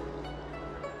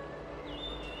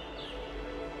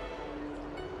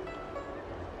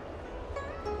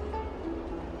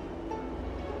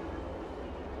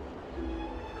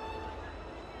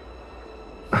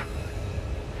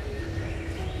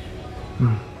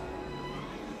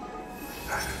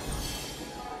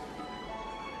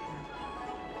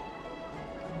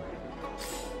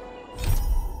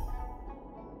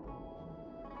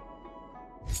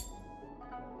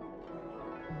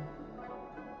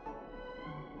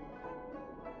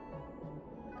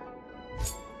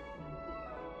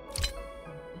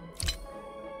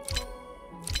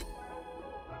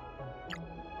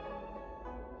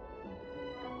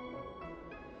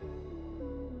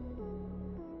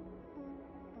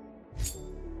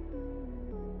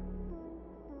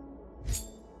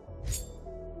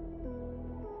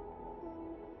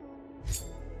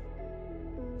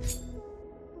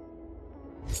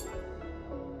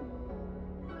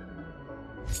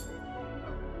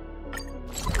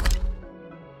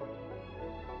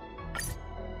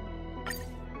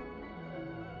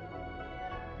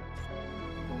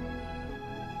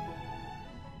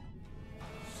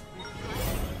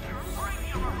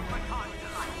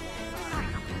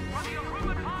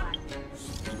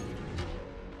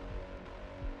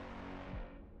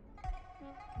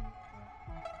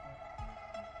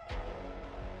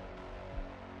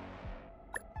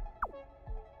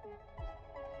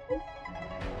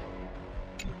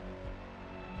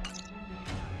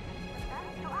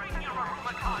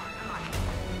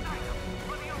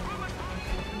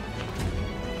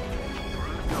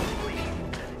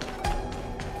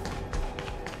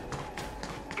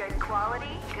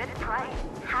 quality, good price,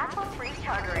 hassle-free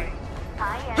chartering.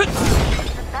 High-end,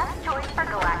 the best choice for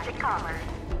galactic commerce.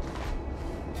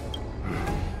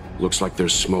 Looks like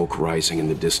there's smoke rising in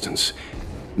the distance.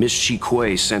 Miss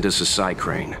Chikwe sent us a side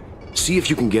crane. See if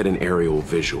you can get an aerial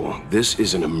visual. This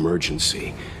is an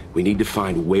emergency. We need to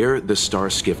find where the star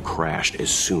skiff crashed as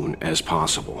soon as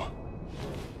possible.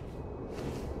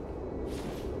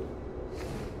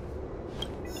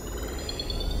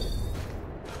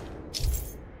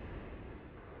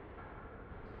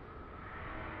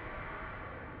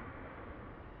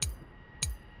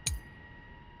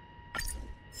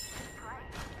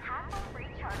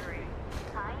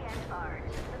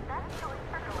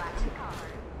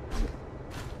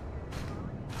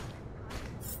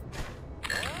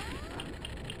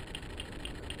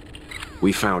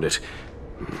 We found it.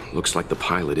 Looks like the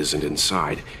pilot isn't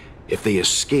inside. If they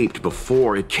escaped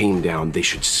before it came down, they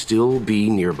should still be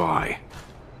nearby.